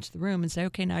come into the room and say,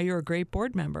 okay, now you're a great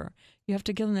board member. You have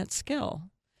to give them that skill.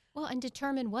 Well, and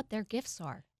determine what their gifts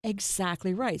are.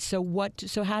 Exactly right. So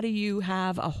how do you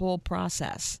have a whole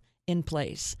process in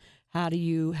place? How do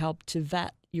you help to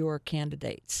vet your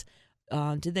candidates?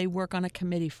 Do they work on a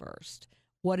committee first?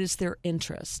 What is their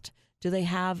interest? Do they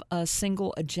have a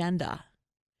single agenda?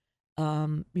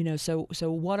 So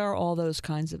what are all those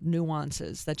kinds of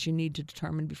nuances that you need to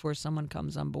determine before someone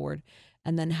comes on board?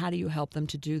 And then how do you help them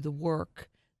to do the work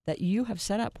that you have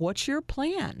set up? What's your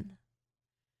plan?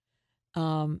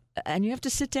 And you have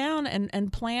to sit down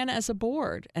and plan as a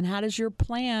board. And how does your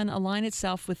plan align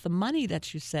itself with the money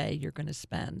that you say you're going to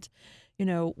spend? You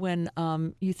know, when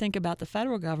you think about the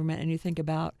federal government and you think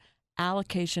about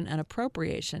allocation and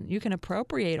appropriation. You can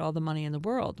appropriate all the money in the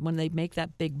world. When they make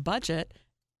that big budget,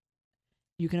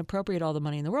 you can appropriate all the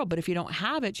money in the world. But if you don't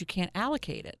have it, you can't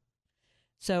allocate it.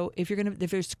 So if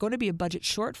there's going to be a budget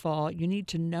shortfall, you need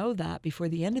to know that before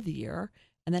the end of the year.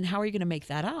 And then how are you going to make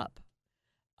that up?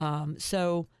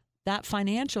 So that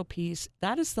financial piece,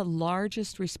 that is the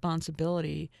largest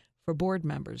responsibility for board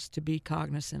members to be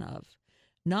cognizant of.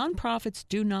 Nonprofits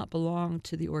do not belong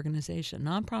to the organization.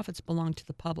 Nonprofits belong to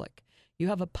the public. You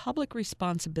have a public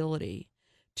responsibility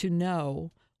to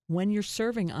know when you're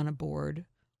serving on a board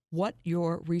what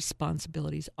your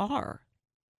responsibilities are.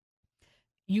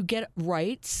 You get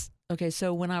rights. Okay,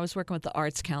 so when I was working with the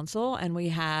Arts Council and we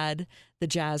had the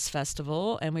Jazz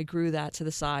Festival and we grew that to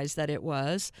the size that it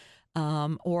was,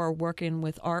 or working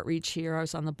with Artreach here, I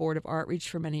was on the board of Artreach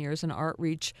for many years, and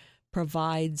Artreach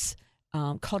provides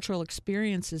cultural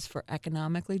experiences for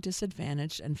economically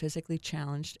disadvantaged and physically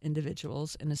challenged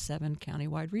individuals in a 7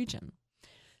 county-wide region.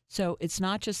 So it's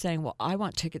not just saying, well, I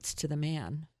want tickets to the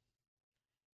Man.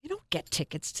 You don't get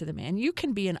tickets to the Man. You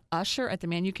can be an usher at the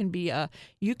Man. You can be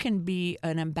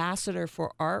an ambassador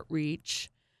for Artreach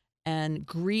and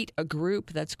greet a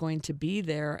group that's going to be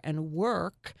there and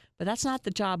work, but that's not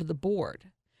the job of the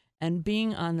board. And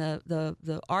being on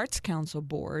the Arts Council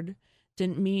board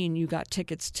didn't mean you got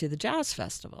tickets to the Jazz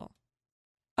Festival.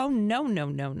 Oh, no.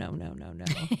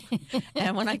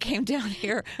 And when I came down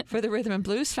here for the Rhythm and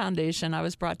Blues Foundation, I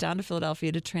was brought down to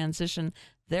Philadelphia to transition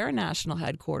their national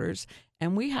headquarters,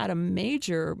 and we had a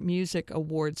major music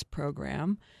awards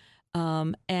program.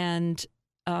 The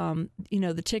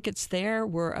tickets there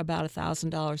were about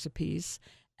 $1,000 a piece.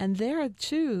 And there,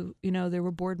 too, there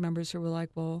were board members who were like,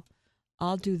 well,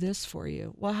 I'll do this for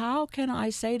you. Well, how can I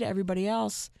say to everybody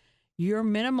else, your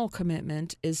minimal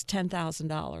commitment is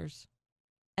 $10,000,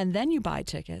 and then you buy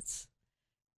tickets,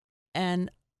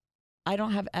 and I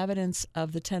don't have evidence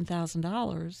of the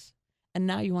 $10,000, and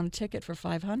now you want a ticket for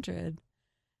 $500?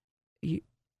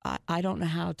 I don't know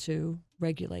how to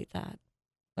regulate that.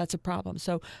 That's a problem.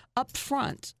 So up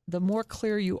front, the more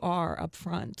clear you are up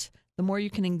front, the more you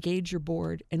can engage your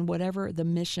board in whatever the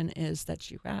mission is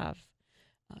that you have.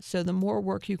 So the more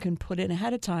work you can put in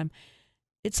ahead of time,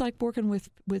 it's like working with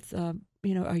a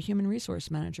human resource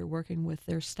manager working with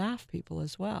their staff people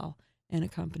as well in a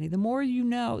company. The more you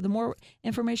know, the more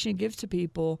information you give to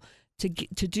people to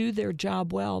do their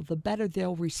job well, the better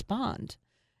they'll respond,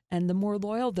 and the more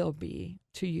loyal they'll be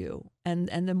to you, and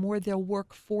the more they'll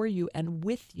work for you and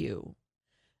with you.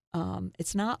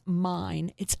 It's not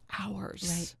mine, it's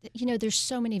ours. Right. There's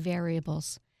so many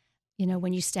variables.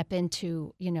 When you step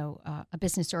into, a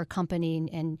business or a company,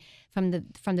 and from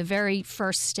the very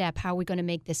first step, how are we going to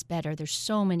make this better? There's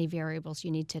so many variables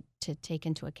you need to take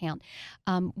into account.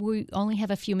 We only have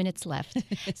a few minutes left.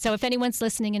 So if anyone's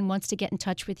listening and wants to get in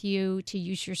touch with you to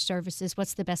use your services,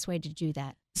 what's the best way to do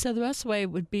that? So the best way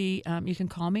would be you can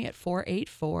call me at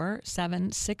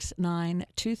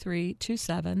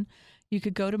 484-769-2327. You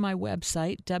could go to my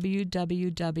website,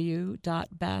 www.best,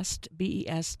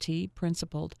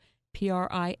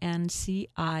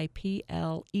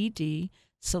 PRINCIPLED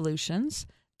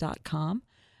solutions.com.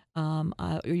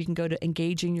 Or you can go to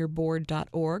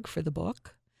engagingyourboard.org for the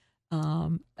book.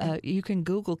 You can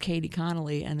Google Katie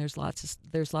Connolly, and there's lots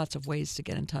of ways to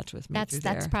get in touch with me.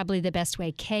 That's probably the best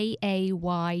way. Kayte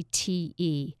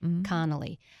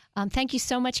Connolly. Thank you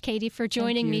so much, Katie, for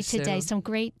joining me today. Sue. Some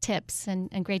great tips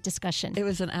and great discussion. It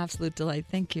was an absolute delight.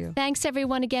 Thank you. Thanks,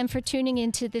 everyone, again, for tuning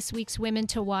into this week's Women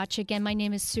to Watch. Again, my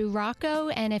name is Sue Rocco,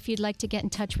 and if you'd like to get in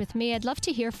touch with me, I'd love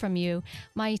to hear from you.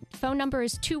 My phone number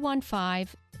is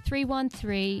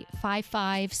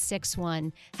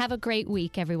 215-313-5561. Have a great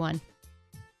week, everyone.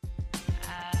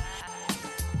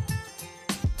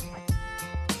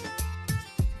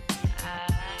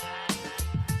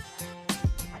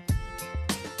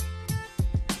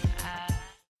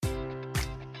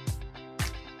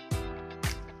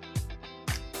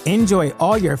 Enjoy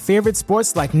all your favorite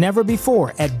sports like never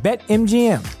before at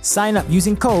BetMGM. Sign up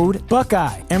using code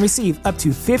Buckeye and receive up to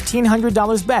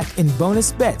 $1,500 back in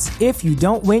bonus bets if you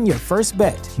don't win your first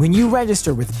bet. When you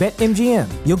register with BetMGM,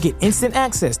 you'll get instant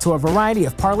access to a variety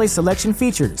of parlay selection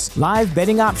features, live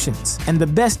betting options, and the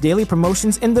best daily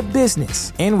promotions in the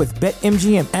business. And with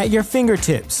BetMGM at your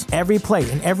fingertips, every play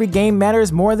and every game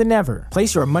matters more than ever.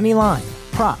 Place your money line,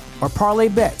 prop, or parlay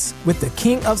bets with the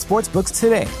king of sportsbooks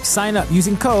today. Sign up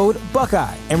using code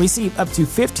Buckeye and receive up to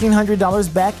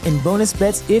 $1,500 back in bonus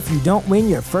bets if you don't win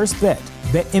your first bet.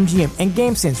 BetMGM and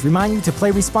GameSense remind you to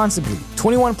play responsibly.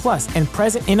 21 plus and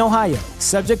present in Ohio,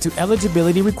 subject to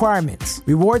eligibility requirements.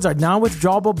 Rewards are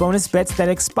non-withdrawable bonus bets that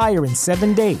expire in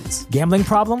 7 days. Gambling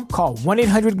problem? Call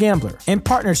 1-800-GAMBLER in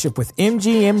partnership with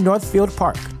MGM Northfield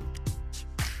Park.